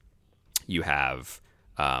 You have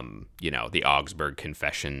the Augsburg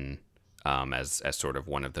Confession as sort of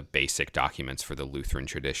one of the basic documents for the Lutheran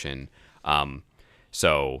tradition.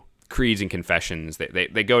 So creeds and confessions,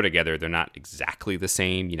 they go together. They're not exactly the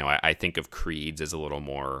same. I think of creeds as a little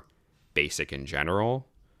more basic in general.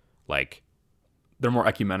 They're more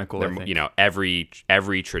ecumenical. I think.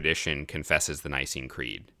 Every tradition confesses the Nicene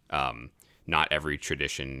Creed. Not every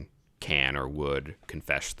tradition can or would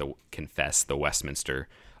confess the Westminster.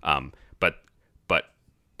 But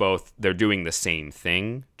both, they're doing the same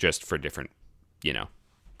thing, just for different,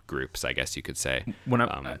 groups, I guess you could say. When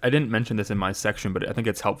I didn't mention this in my section, but I think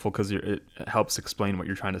it's helpful because it helps explain what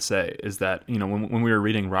you're trying to say, is that, when we were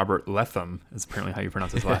reading Robert Letham, is apparently how you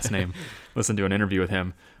pronounce his last name, listened to an interview with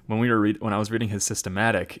him. When I was reading his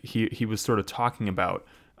systematic, he was sort of talking about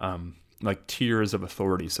tiers of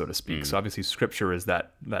authority, so to speak. So obviously Scripture is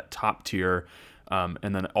that top tier,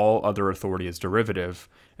 and then all other authority is derivative.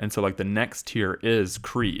 And so the next tier is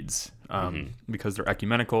creeds, because they're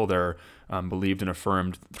ecumenical, they're believed and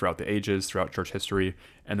affirmed throughout the ages, throughout church history.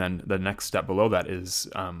 And then the next step below that is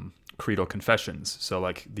creedal confessions.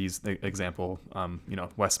 So these example,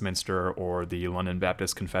 Westminster or the London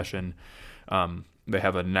Baptist Confession, they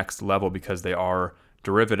have a next level because they are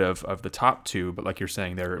derivative of the top two, but like you're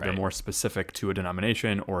saying, they're more specific to a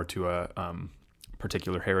denomination or to a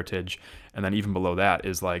particular heritage. And then even below that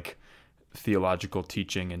is theological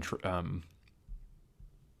teaching and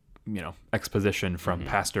exposition from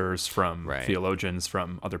pastors, from theologians,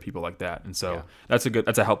 from other people like that. And so that's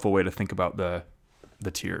a helpful way to think about the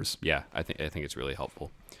tiers. Yeah, I think it's really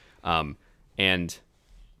helpful. And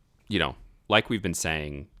like we've been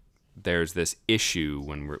saying, there's this issue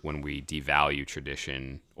when we devalue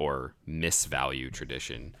tradition or misvalue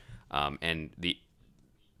tradition, and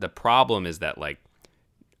the problem is that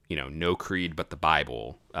no creed but the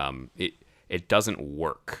Bible, it doesn't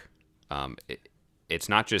work. It's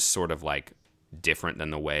not just sort of different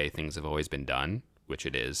than the way things have always been done, which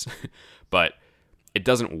it is, but it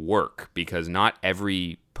doesn't work because not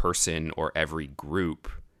every person or every group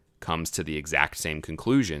comes to the exact same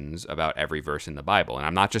conclusions about every verse in the Bible. And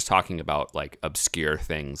I'm not just talking about like obscure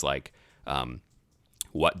things like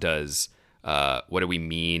what do we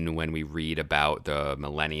mean when we read about the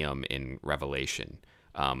millennium in Revelation?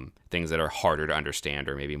 Things that are harder to understand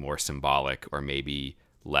or maybe more symbolic or maybe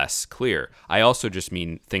less clear. I also just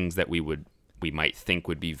mean things that we might think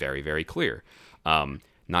would be very, very clear.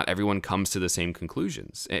 Not everyone comes to the same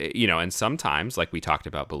conclusions, and sometimes, like we talked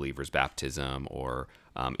about believers' baptism or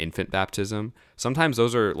infant baptism, sometimes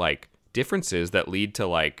those are like differences that lead to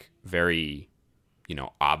like very,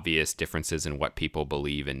 obvious differences in what people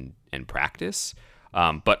believe and practice.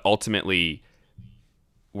 But ultimately,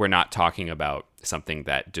 we're not talking about something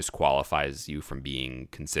that disqualifies you from being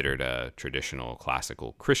considered a traditional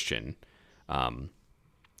classical Christian,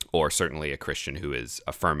 or certainly a Christian who is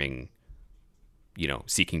affirming,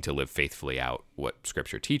 seeking to live faithfully out what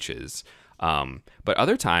Scripture teaches. But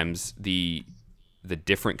other times, the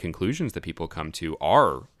different conclusions that people come to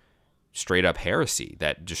are straight up heresy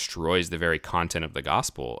that destroys the very content of the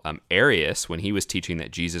gospel. Arius, when he was teaching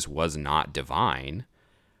that Jesus was not divine,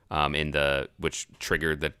 which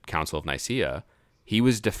triggered the Council of Nicaea, he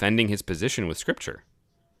was defending his position with Scripture.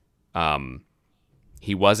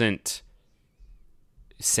 He wasn't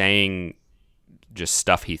saying just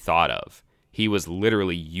stuff he thought of. He was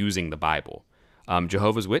literally using the Bible.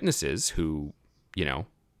 Jehovah's Witnesses, who,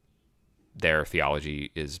 their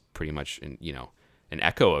theology is pretty much, an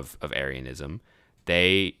echo of Arianism.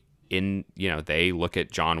 They look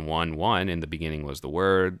at John 1:1, in the beginning was the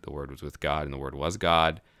Word was with God, and the Word was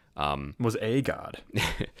God. Was a God.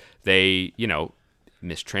 They,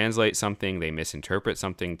 mistranslate something, they misinterpret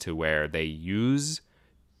something to where they use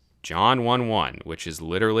John 1:1, which is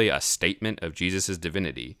literally a statement of Jesus'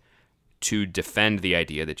 divinity, to defend the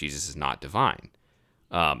idea that Jesus is not divine.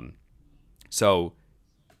 So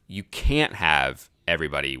you can't have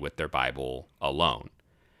everybody with their Bible alone,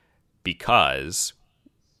 because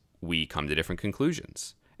we come to different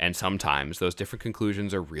conclusions. And sometimes those different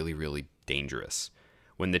conclusions are really, really dangerous.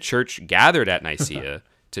 When the church gathered at Nicaea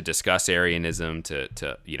to discuss Arianism,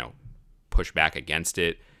 to push back against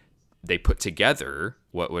it, they put together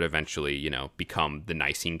what would eventually, become the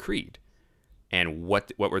Nicene Creed. And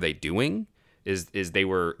what were they doing? Is they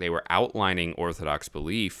were outlining Orthodox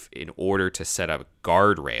belief in order to set up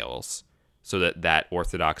guardrails so that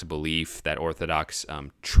Orthodox belief, that Orthodox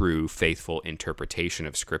true, faithful interpretation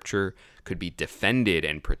of Scripture could be defended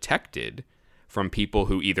and protected from people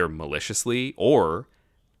who either maliciously or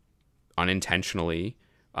unintentionally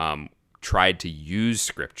tried to use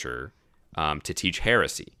Scripture to teach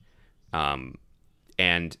heresy.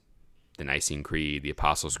 And the Nicene Creed, the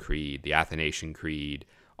Apostles' Creed, the Athanasian Creed,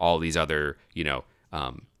 all these other,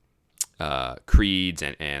 creeds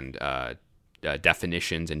and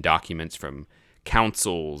definitions and documents from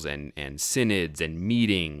councils and synods and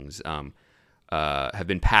meetings have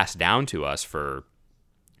been passed down to us for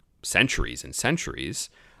centuries and centuries.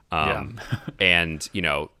 And,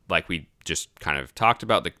 like we just kind of talked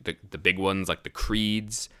about, the big ones, like the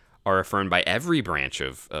creeds, are affirmed by every branch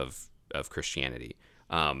of Christianity.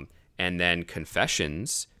 And then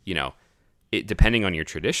confessions, depending on your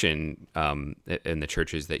tradition, in the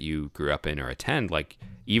churches that you grew up in or attend, like,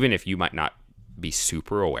 even if you might not be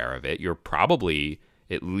super aware of it, you're probably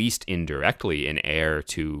at least indirectly an heir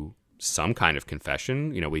to some kind of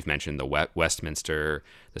confession. We've mentioned the Westminster,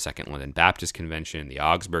 the Second London Baptist Convention, the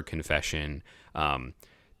Augsburg Confession,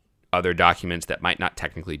 other documents that might not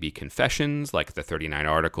technically be confessions, like the 39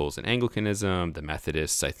 Articles in Anglicanism. The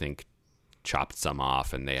Methodists, I think, chopped some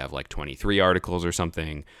off, and they have like 23 articles or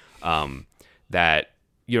something, that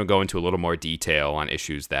go into a little more detail on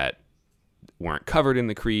issues that weren't covered in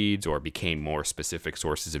the creeds or became more specific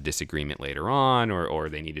sources of disagreement later on, or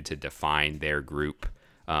they needed to define their group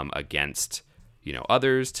against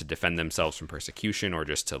others to defend themselves from persecution, or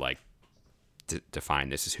just to like define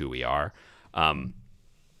this is who we are.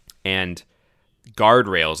 And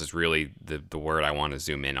guardrails is really the word I want to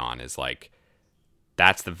zoom in on, is like,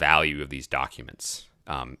 that's the value of these documents.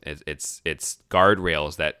 It's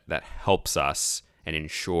guardrails that helps us and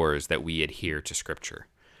ensures that we adhere to Scripture.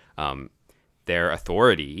 Their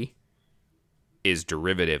authority is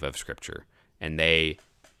derivative of Scripture, and they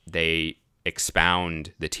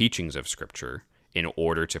expound the teachings of Scripture in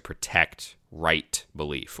order to protect right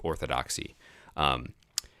belief, orthodoxy.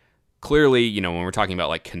 Clearly, when we're talking about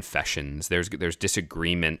like confessions, there's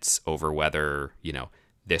disagreements over whether,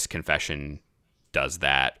 this confession does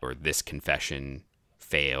that or this confession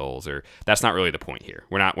fails, or that's not really the point here.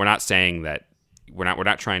 We're not saying that we're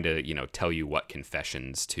not trying to, tell you what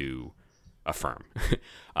confessions to affirm.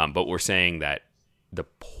 But we're saying that the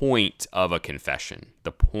point of a confession,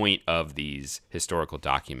 the point of these historical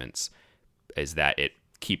documents, is that it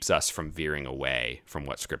keeps us from veering away from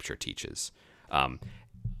what Scripture teaches.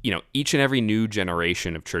 Each and every new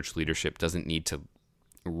generation of church leadership doesn't need to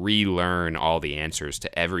relearn all the answers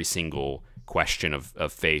to every single question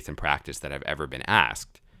of faith and practice that have ever been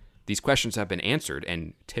asked. These questions have been answered,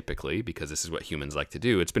 and typically, because this is what humans like to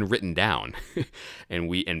do, it's been written down, and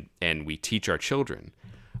we teach our children,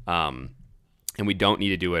 and we don't need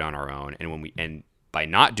to do it on our own. And by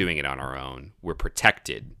not doing it on our own, we're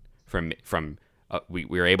protected from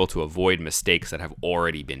we're able to avoid mistakes that have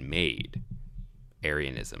already been made.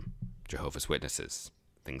 Arianism, Jehovah's Witnesses,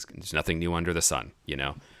 there's nothing new under the sun.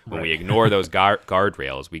 When we ignore those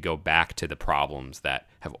guardrails, we go back to the problems that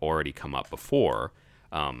have already come up before.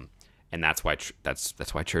 And that's why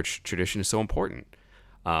that's why church tradition is so important.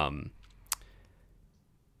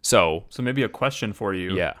 So maybe a question for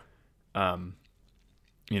you. Yeah.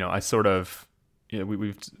 I sort of,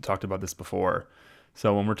 we've talked about this before.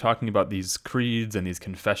 So when we're talking about these creeds and these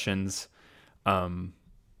confessions,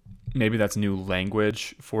 maybe that's new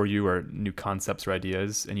language for you or new concepts or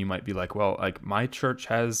ideas. And you might be like, well, like my church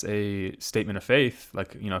has a statement of faith.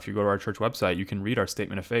 Like, if you go to our church website, you can read our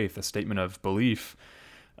statement of faith, a statement of belief.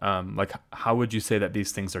 Like, how would you say that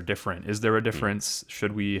these things are different? Is there a difference?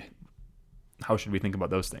 How should we think about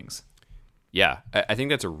those things? Yeah, I think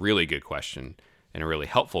that's a really good question and a really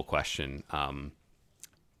helpful question.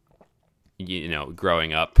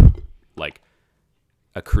 Growing up, like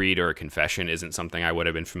a creed or a confession isn't something I would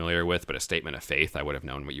have been familiar with, but a statement of faith, I would have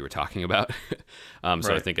known what you were talking about. So right.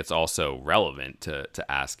 I think it's also relevant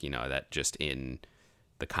to ask, that just in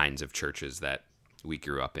the kinds of churches that we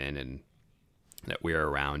grew up in and that we're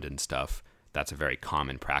around and stuff, that's a very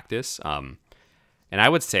common practice. And I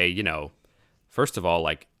would say, first of all,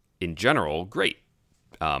 like in general, great.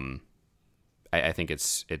 I think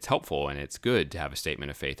it's helpful and it's good to have a statement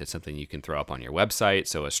of faith. It's something you can throw up on your website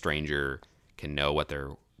so a stranger can know what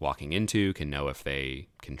they're walking into, can know if they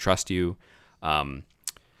can trust you. And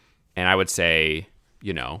I would say,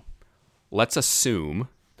 let's assume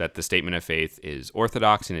that the statement of faith is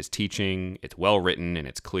orthodox in its teaching, it's well written and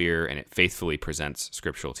it's clear, and it faithfully presents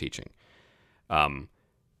scriptural teaching. I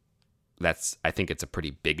think it's a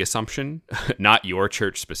pretty big assumption, not your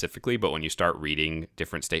church specifically, but when you start reading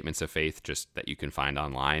different statements of faith just that you can find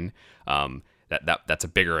online, that's a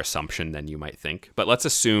bigger assumption than you might think. But let's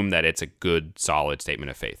assume that it's a good, solid statement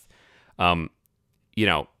of faith. I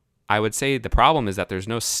would say the problem is that there's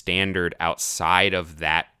no standard outside of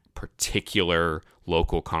that particular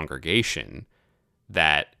local congregation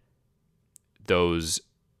that those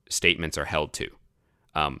statements are held to.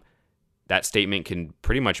 That statement can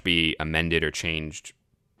pretty much be amended or changed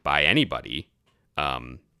by anybody,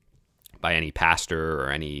 by any pastor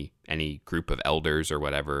or any group of elders or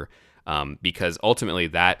whatever, because ultimately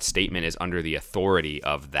that statement is under the authority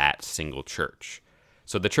of that single church.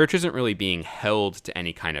 So the church isn't really being held to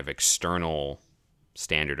any kind of external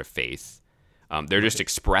standard of faith. They're just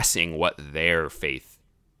expressing what their faith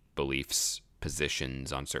beliefs,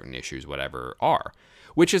 positions on certain issues, whatever, are,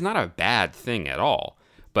 which is not a bad thing at all.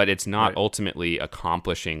 But it's not ultimately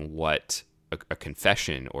accomplishing what a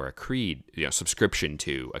confession or a creed, subscription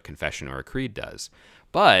to a confession or a creed does.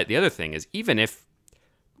 But the other thing is, even if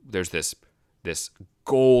there's this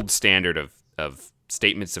gold standard of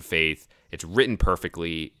statements of faith, it's written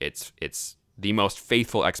perfectly, it's the most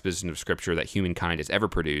faithful exposition of Scripture that humankind has ever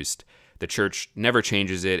produced. The church never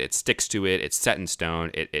changes it; it sticks to it. It's set in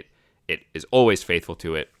stone. It is always faithful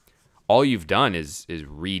to it. All you've done is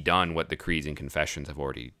redone what the creeds and confessions have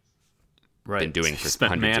already been doing for spent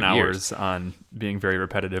hundreds man of years. Hours on being very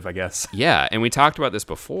repetitive, I guess. Yeah, and we talked about this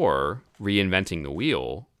before, reinventing the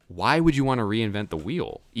wheel. Why would you want to reinvent the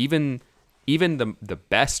wheel? Even the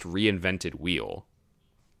best reinvented wheel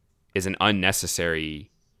is an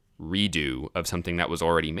unnecessary redo of something that was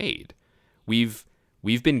already made. We've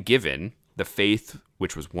been given the faith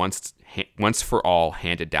which was once for all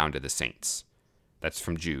handed down to the saints. That's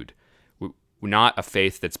from Jude. Not a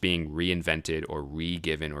faith that's being reinvented or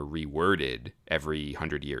re-given or reworded every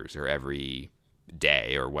 100 years or every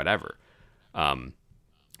day or whatever.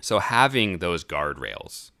 So having those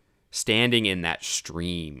guardrails, standing in that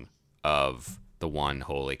stream of the one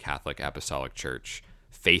holy Catholic Apostolic Church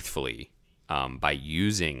faithfully, by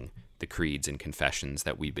using the creeds and confessions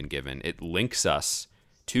that we've been given, it links us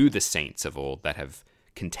to the saints of old that have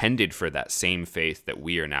contended for that same faith that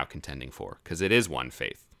we are now contending for, because it is one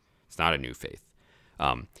faith. It's not a new faith.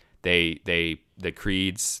 The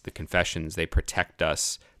creeds, the confessions, they protect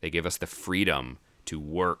us. They give us the freedom to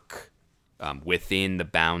work within the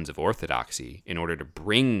bounds of orthodoxy in order to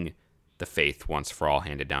bring the faith once for all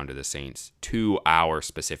handed down to the saints to our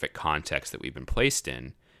specific context that we've been placed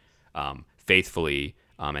in faithfully,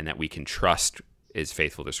 and that we can trust is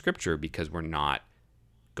faithful to Scripture, because we're not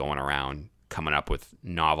going around coming up with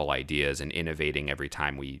novel ideas and innovating every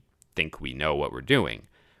time we think we know what we're doing.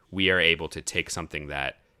 We are able to take something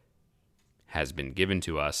that has been given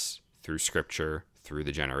to us through Scripture, through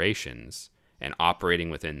the generations, and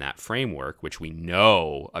operating within that framework, which we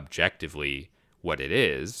know objectively what it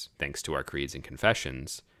is, thanks to our creeds and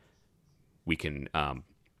confessions, we can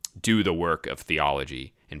do the work of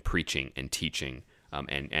theology and preaching and teaching,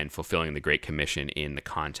 and fulfilling the Great Commission in the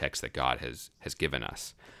context that God has given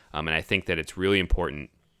us. And I think that it's really important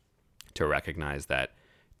to recognize that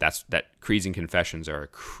creeds and confessions are a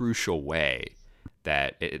crucial way,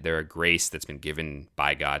 that they're a grace that's been given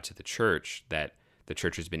by God to the church, that the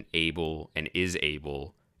church has been able and is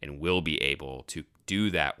able and will be able to do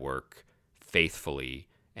that work faithfully,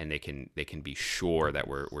 and they can be sure that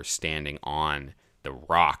we're standing on the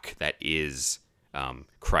rock that is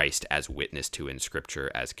Christ, as witnessed to in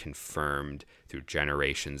Scripture, as confirmed through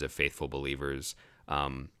generations of faithful believers.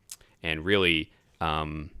 And really,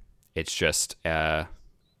 it's just the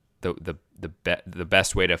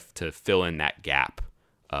best way to fill in that gap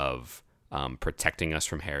of protecting us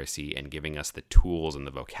from heresy and giving us the tools and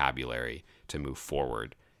the vocabulary to move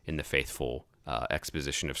forward in the faithful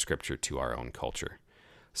exposition of Scripture to our own culture.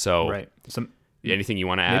 So, right. So, anything you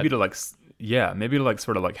want to add? Maybe to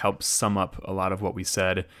sort of help sum up a lot of what we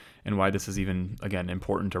said and why this is even, again,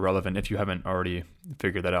 important or relevant, if you haven't already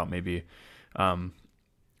figured that out, maybe,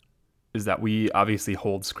 is that we obviously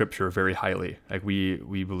hold Scripture very highly. Like we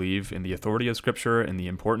believe in the authority of Scripture and the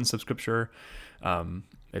importance of Scripture,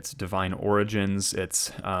 its divine origins,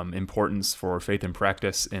 its importance for faith and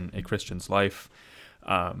practice in a Christian's life.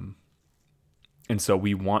 And so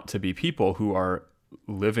we want to be people who are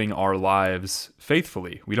living our lives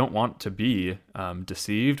faithfully. We don't want to be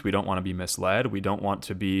deceived. We don't want to be misled. We don't want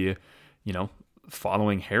to be,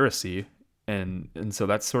 following heresy. And so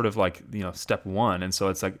that's sort of step one. And so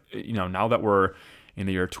it's now that we're in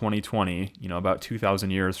the year 2020, about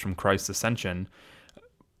 2,000 years from Christ's ascension,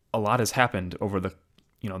 a lot has happened over the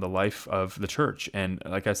life of the church. And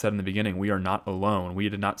like I said in the beginning, we are not alone. We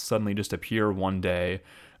did not suddenly just appear one day,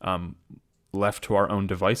 left to our own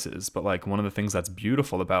devices. But one of the things that's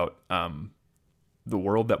beautiful about the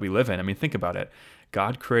world that we live in, I mean, think about it.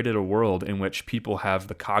 God created a world in which people have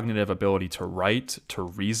the cognitive ability to write, to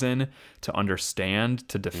reason, to understand,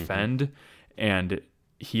 to defend, and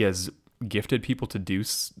He has gifted people to do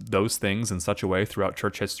those things in such a way throughout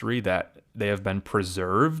church history that they have been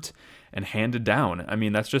preserved and handed down. I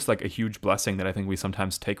mean, that's just a huge blessing that I think we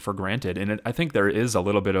sometimes take for granted. And I think there is a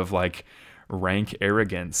little bit of rank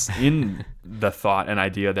arrogance in the thought and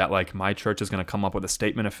idea that my church is going to come up with a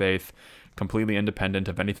statement of faith completely independent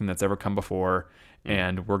of anything that's ever come before,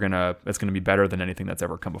 and it's going to be better than anything that's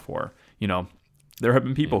ever come before. There have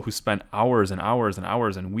been people who spent hours and hours and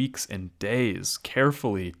hours and weeks and days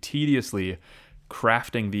carefully, tediously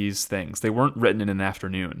crafting these things. They weren't written in an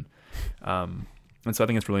afternoon. And so I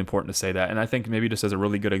think it's really important to say that. And I think maybe just as a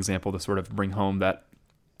really good example to sort of bring home that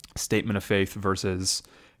statement of faith versus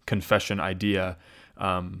confession idea,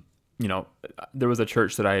 there was a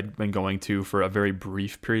church that I had been going to for a very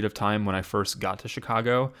brief period of time when I first got to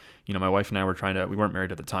Chicago. My wife and I we weren't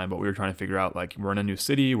married at the time, but we were trying to figure out we're in a new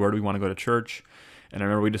city, where do we want to go to church? And I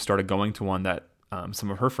remember we just started going to one that some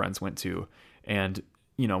of her friends went to. And,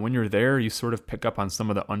 when you're there, you sort of pick up on some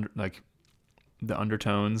of the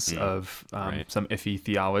undertones of some iffy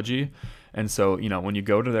theology. And so, when you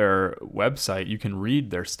go to their website, you can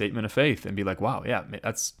read their statement of faith and be like, wow, yeah,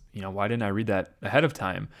 that's, why didn't I read that ahead of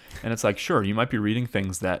time? And it's sure, you might be reading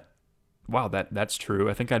things that, wow, that's true.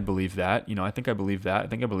 I think I'd believe that. I think I believe that. I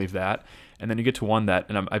think I believe that. And then you get to one that,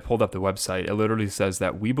 and I pulled up the website, it literally says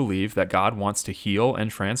that we believe that God wants to heal and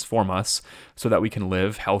transform us so that we can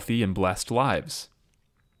live healthy and blessed lives.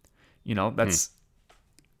 That's...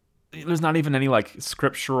 There's not even any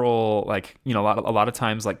scriptural, a lot of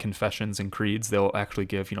times confessions and creeds, they'll actually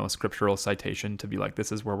give, a scriptural citation to be this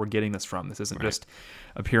is where we're getting this from. This isn't just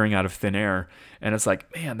appearing out of thin air. And it's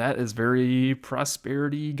man, that is very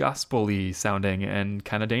prosperity gospel-y sounding and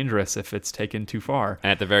kind of dangerous if it's taken too far.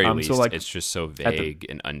 And at the very least, it's just so vague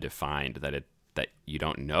and undefined that you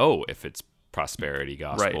don't know if it's prosperity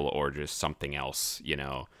gospel or just something else,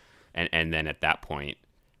 and then at that point,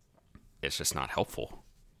 it's just not helpful.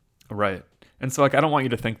 Right. And so I don't want you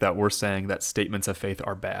to think that we're saying that statements of faith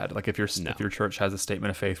are bad. If your church has a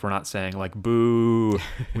statement of faith, we're not saying boo,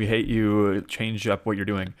 we hate you, change up what you're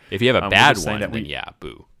doing. If you have a bad one, then yeah,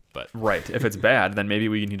 boo. But right. If it's bad, then maybe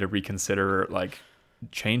we need to reconsider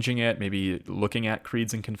changing it, maybe looking at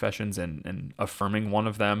creeds and confessions and affirming one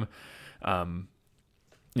of them.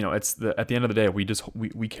 It's at the end of the day,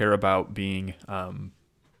 we care about being,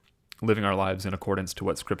 living our lives in accordance to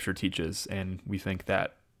what Scripture teaches. And we think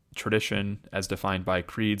that tradition, as defined by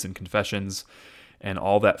creeds and confessions, and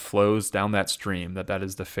all that flows down that stream, that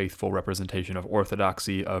is the faithful representation of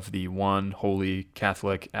orthodoxy of the one holy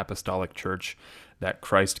Catholic apostolic church that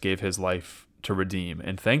Christ gave his life to redeem.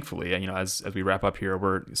 And thankfully, as we wrap up here,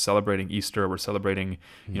 we're celebrating Easter. We're celebrating,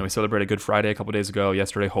 we celebrated Good Friday a couple days ago.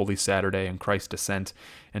 Yesterday, Holy Saturday, and Christ's descent.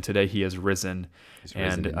 And today, he has risen.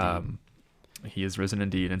 He is risen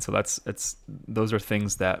indeed. And so those are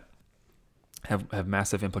things that have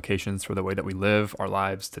massive implications for the way that we live our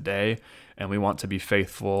lives today. And we want to be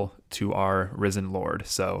faithful to our risen Lord.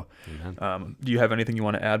 So, do you have anything you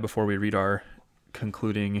want to add before we read our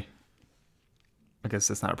concluding? I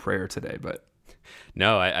guess it's not a prayer today, but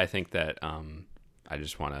no, I think that I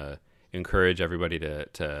just want to encourage everybody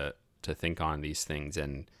to think on these things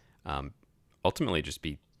and ultimately just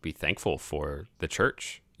be thankful for the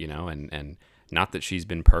church, and not that she's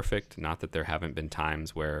been perfect, not that there haven't been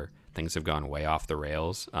times where things have gone way off the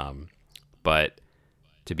rails, but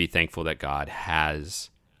to be thankful that God has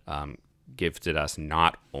gifted us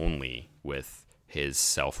not only with his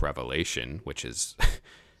self-revelation, which is,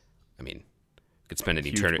 could spend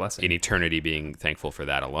an eternity being thankful for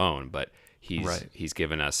that alone, but he's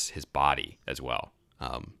given us his body as well,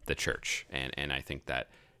 the church, and I think that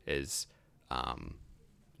is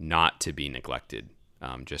not to be neglected,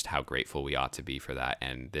 just how grateful we ought to be for that,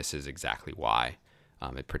 and this is exactly why.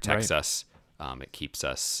 It protects us, it keeps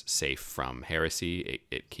us safe from heresy,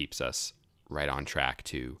 it keeps us right on track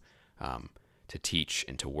to teach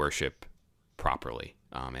and to worship properly,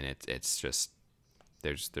 and it's just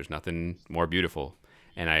there's nothing more beautiful.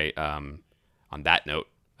 And I on that note,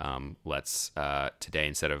 let's today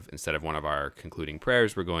instead of one of our concluding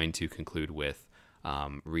prayers, we're going to conclude with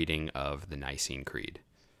reading of the Nicene Creed.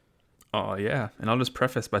 Oh yeah, and I'll just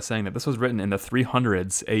preface by saying that this was written in the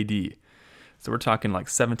 300s AD. So we're talking like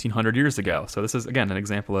 1700 years ago. So this is, again, an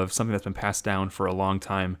example of something that's been passed down for a long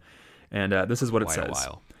time. And this is what it says. Quite a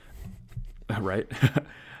while. Right?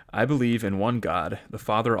 I believe in one God, the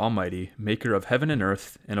Father Almighty, maker of heaven and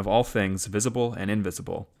earth, and of all things visible and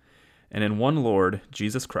invisible. And in one Lord,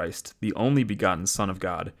 Jesus Christ, the only begotten Son of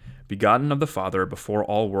God, begotten of the Father before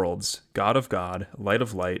all worlds, God of God, light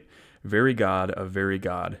of light, very God of very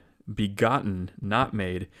God, begotten, not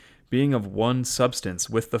made, being of one substance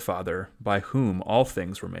with the Father, by whom all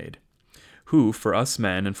things were made, who, for us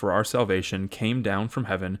men and for our salvation, came down from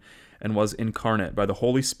heaven, and was incarnate by the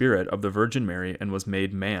Holy Spirit of the Virgin Mary, and was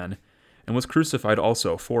made man, and was crucified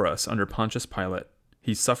also for us under Pontius Pilate.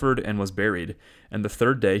 He suffered and was buried, and the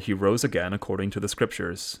third day he rose again according to the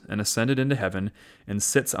Scriptures, and ascended into heaven, and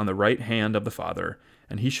sits on the right hand of the Father,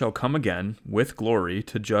 and he shall come again with glory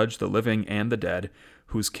to judge the living and the dead,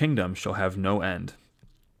 whose kingdom shall have no end.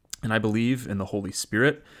 And I believe in the Holy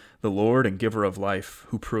Spirit, the Lord and giver of life,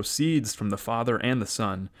 who proceeds from the Father and the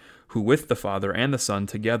Son, who with the Father and the Son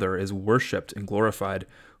together is worshipped and glorified,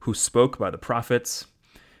 who spoke by the prophets.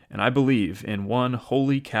 And I believe in one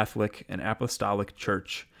holy Catholic and apostolic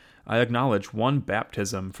church. I acknowledge one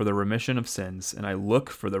baptism for the remission of sins, and I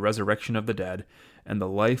look for the resurrection of the dead and the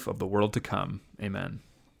life of the world to come. Amen.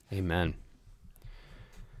 Amen.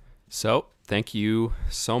 So, thank you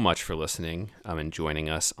so much for listening and joining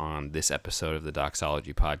us on this episode of the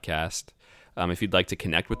Doxology Podcast. If you'd like to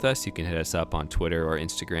connect with us, you can hit us up on Twitter or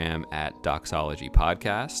Instagram at Doxology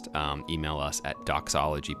Podcast. Email us at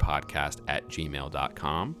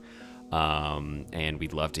doxologypodcast@gmail.com. And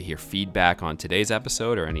we'd love to hear feedback on today's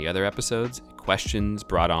episode or any other episodes, questions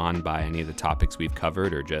brought on by any of the topics we've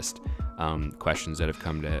covered, or just questions that have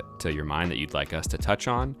come to your mind that you'd like us to touch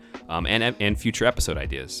on, and future episode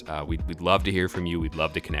ideas. We'd love to hear from you. We'd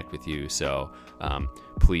love to connect with you. So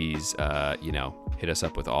please, hit us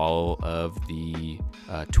up with all of the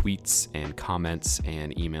tweets and comments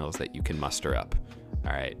and emails that you can muster up.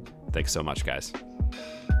 All right. Thanks so much, guys.